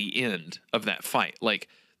at the end of that fight. Like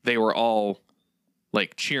they were all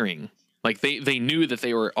like cheering. Like they knew that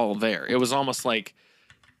they were all there. It was almost like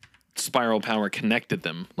spiral power connected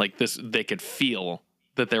them. Like they could feel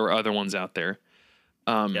that there were other ones out there.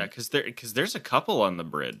 Yeah, because there's a couple on the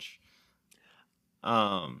bridge.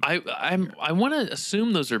 I want to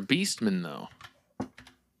assume those are beastmen though.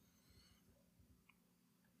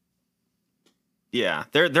 Yeah,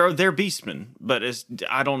 they're beastmen, but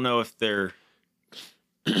I don't know if they're.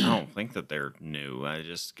 I don't think that they're new. I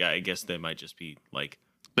guess they might just be like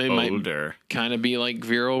they older. Might kind of be like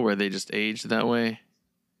Viral, where they just aged that way.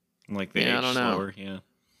 Like they age slower. Yeah.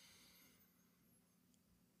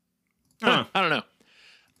 I don't know.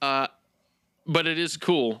 But it is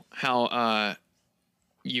cool how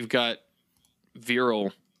you've got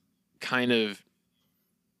Viral kind of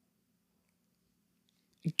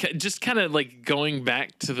like going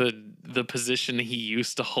back to the position he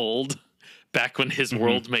used to hold back when his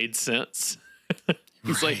world made sense.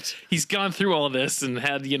 He's like he's gone through all this and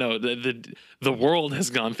had the world has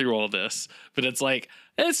gone through all this, but it's like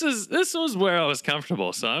this was where I was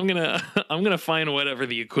comfortable, so I'm gonna find whatever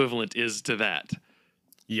the equivalent is to that.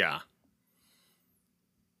 Yeah.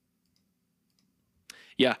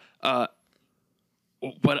 Yeah.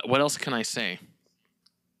 What else can I say?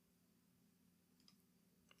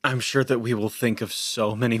 I'm sure that we will think of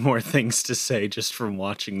so many more things to say just from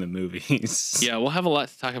watching the movies. Yeah, we'll have a lot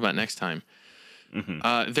to talk about next time.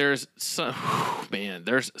 Mm-hmm. There's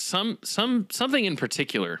something in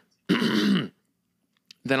particular that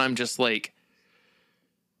I'm just like,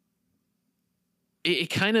 it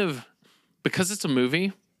kind of, because it's a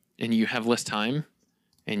movie and you have less time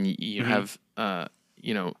and you have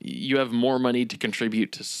you have more money to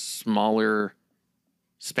contribute to smaller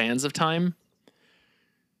spans of time.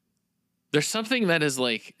 There's something that is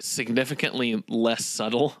like significantly less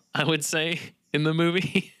subtle, I would say, in the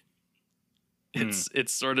movie.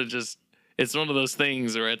 It's sort of just, it's one of those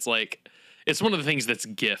things where it's like, It's one of the things that's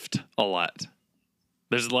gift a lot.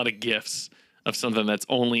 There's a lot of gifts of something that's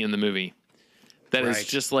only in the movie. That is Right.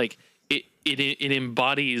 just like it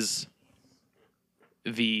embodies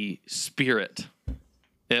the spirit.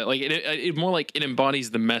 Yeah, like it more like it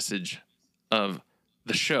embodies the message of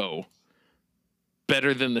the show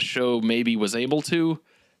better than the show maybe was able to,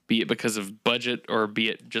 be it because of budget or be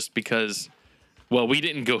it just because, well, we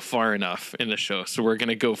didn't go far enough in the show, so we're going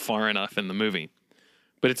to go far enough in the movie.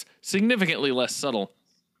 But it's significantly less subtle.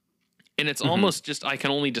 And it's almost just, I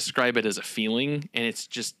can only describe it as a feeling, and it's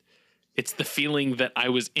the feeling that I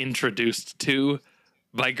was introduced to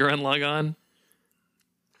by Gurren Lagann.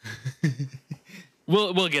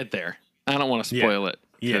 We'll get there. I don't want to spoil it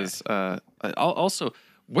because also,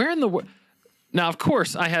 where in the world? Now, of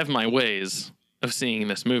course, I have my ways of seeing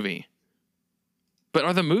this movie, but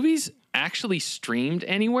are the movies actually streamed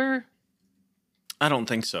anywhere? I don't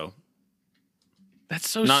think so. That's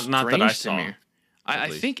so Not strange that I to saw, me. I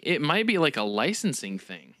least. think it might be like a licensing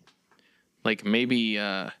thing. Like maybe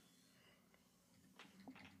I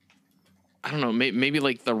don't know, maybe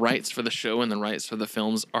like the rights for the show and the rights for the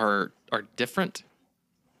films are different.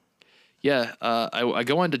 Yeah, I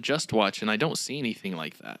go on to Just Watch and I don't see anything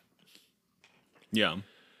like that. Yeah.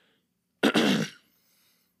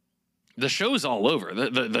 The show's all over.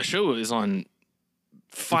 The show is on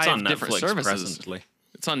five It's on different Netflix services. presently.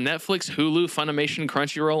 It's on Netflix, Hulu, Funimation,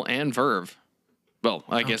 Crunchyroll, and Verve. Well,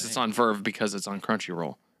 I guess it's on Verve because it's on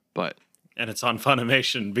Crunchyroll, but And it's on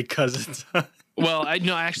Funimation because it's well, I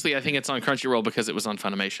think it's on Crunchyroll because it was on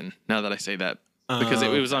Funimation. Now that I say that, because it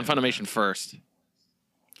was on Funimation first.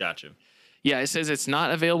 Gotcha. Yeah, it says it's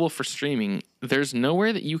not available for streaming. There's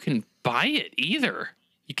nowhere that you can buy it either.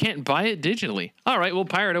 You can't buy it digitally. All right, well,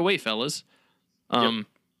 pirate away, fellas.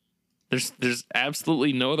 There's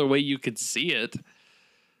absolutely no other way you could see it.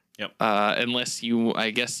 Yep. Unless I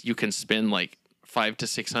guess you can spend like $500 to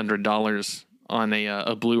 $600 on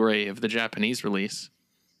a Blu-ray of the Japanese release.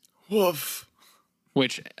 Woof.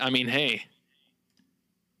 Which, I mean, hey,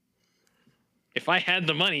 if I had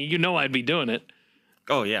the money, I'd be doing it.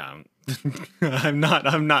 Oh yeah. I'm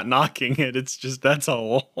not knocking it. It's just that's a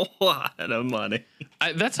lot of money.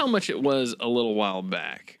 That's how much it was a little while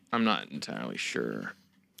back. I'm not entirely sure.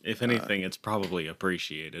 If anything, it's probably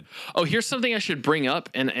appreciated. Oh, here's something I should bring up,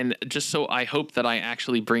 and just so I hope that I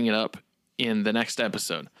actually bring it up in the next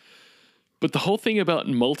episode. But the whole thing about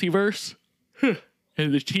multiverse and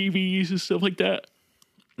the TVs and stuff like that,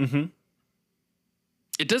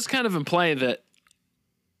 it does kind of imply that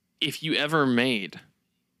if you ever made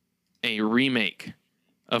a remake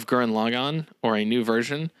of Gurren Lagann or a new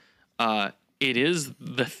version, it is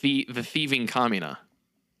the thieving Kamina.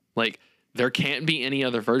 Like, there can't be any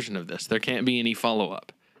other version of this. There can't be any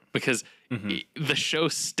follow-up because the show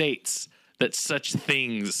states that such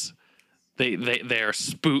things, they are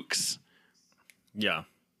spooks. Yeah.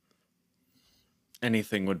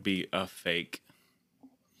 Anything would be a fake.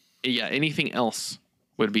 Yeah, anything else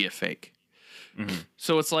would be a fake.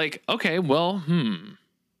 So it's like, okay, well,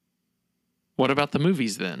 what about the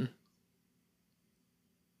movies then?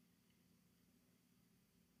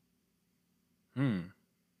 I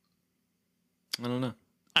don't know.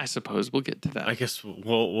 I suppose we'll get to that. I guess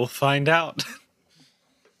we'll find out.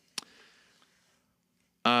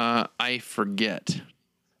 I forget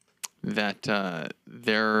that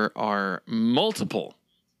there are multiple,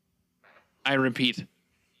 I repeat,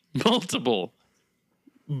 multiple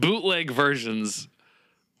bootleg versions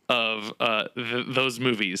of those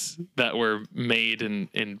movies that were made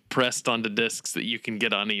and pressed onto discs that you can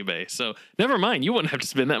get on eBay. So never mind, you wouldn't have to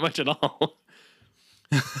spend that much at all.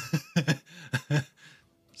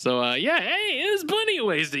 So yeah, hey, there's plenty of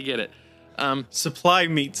ways to get it. Supply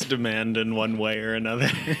meets demand in one way or another.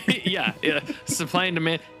 yeah, supply and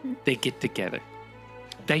demand, they get together.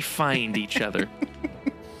 They find each other.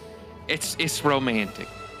 It's romantic.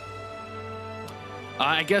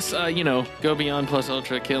 I guess Go Beyond plus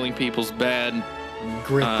Ultra, killing people's bad.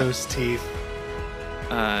 Grit those teeth.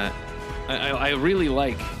 I really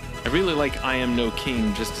like I Am No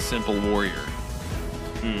King, Just a Simple Warrior.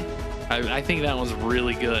 I think that was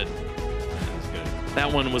really good. That's good.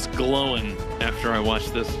 That one was glowing after I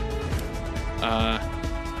watched this. But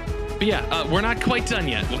yeah, we're not quite done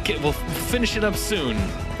yet. We'll finish it up soon,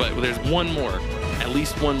 but there's one more, at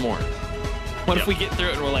least one more. What if we get through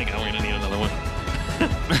it and we're like, oh, we're gonna need another one?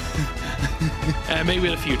 Maybe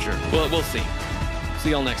in the future. We'll see.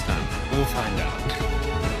 See y'all next time. We'll find out.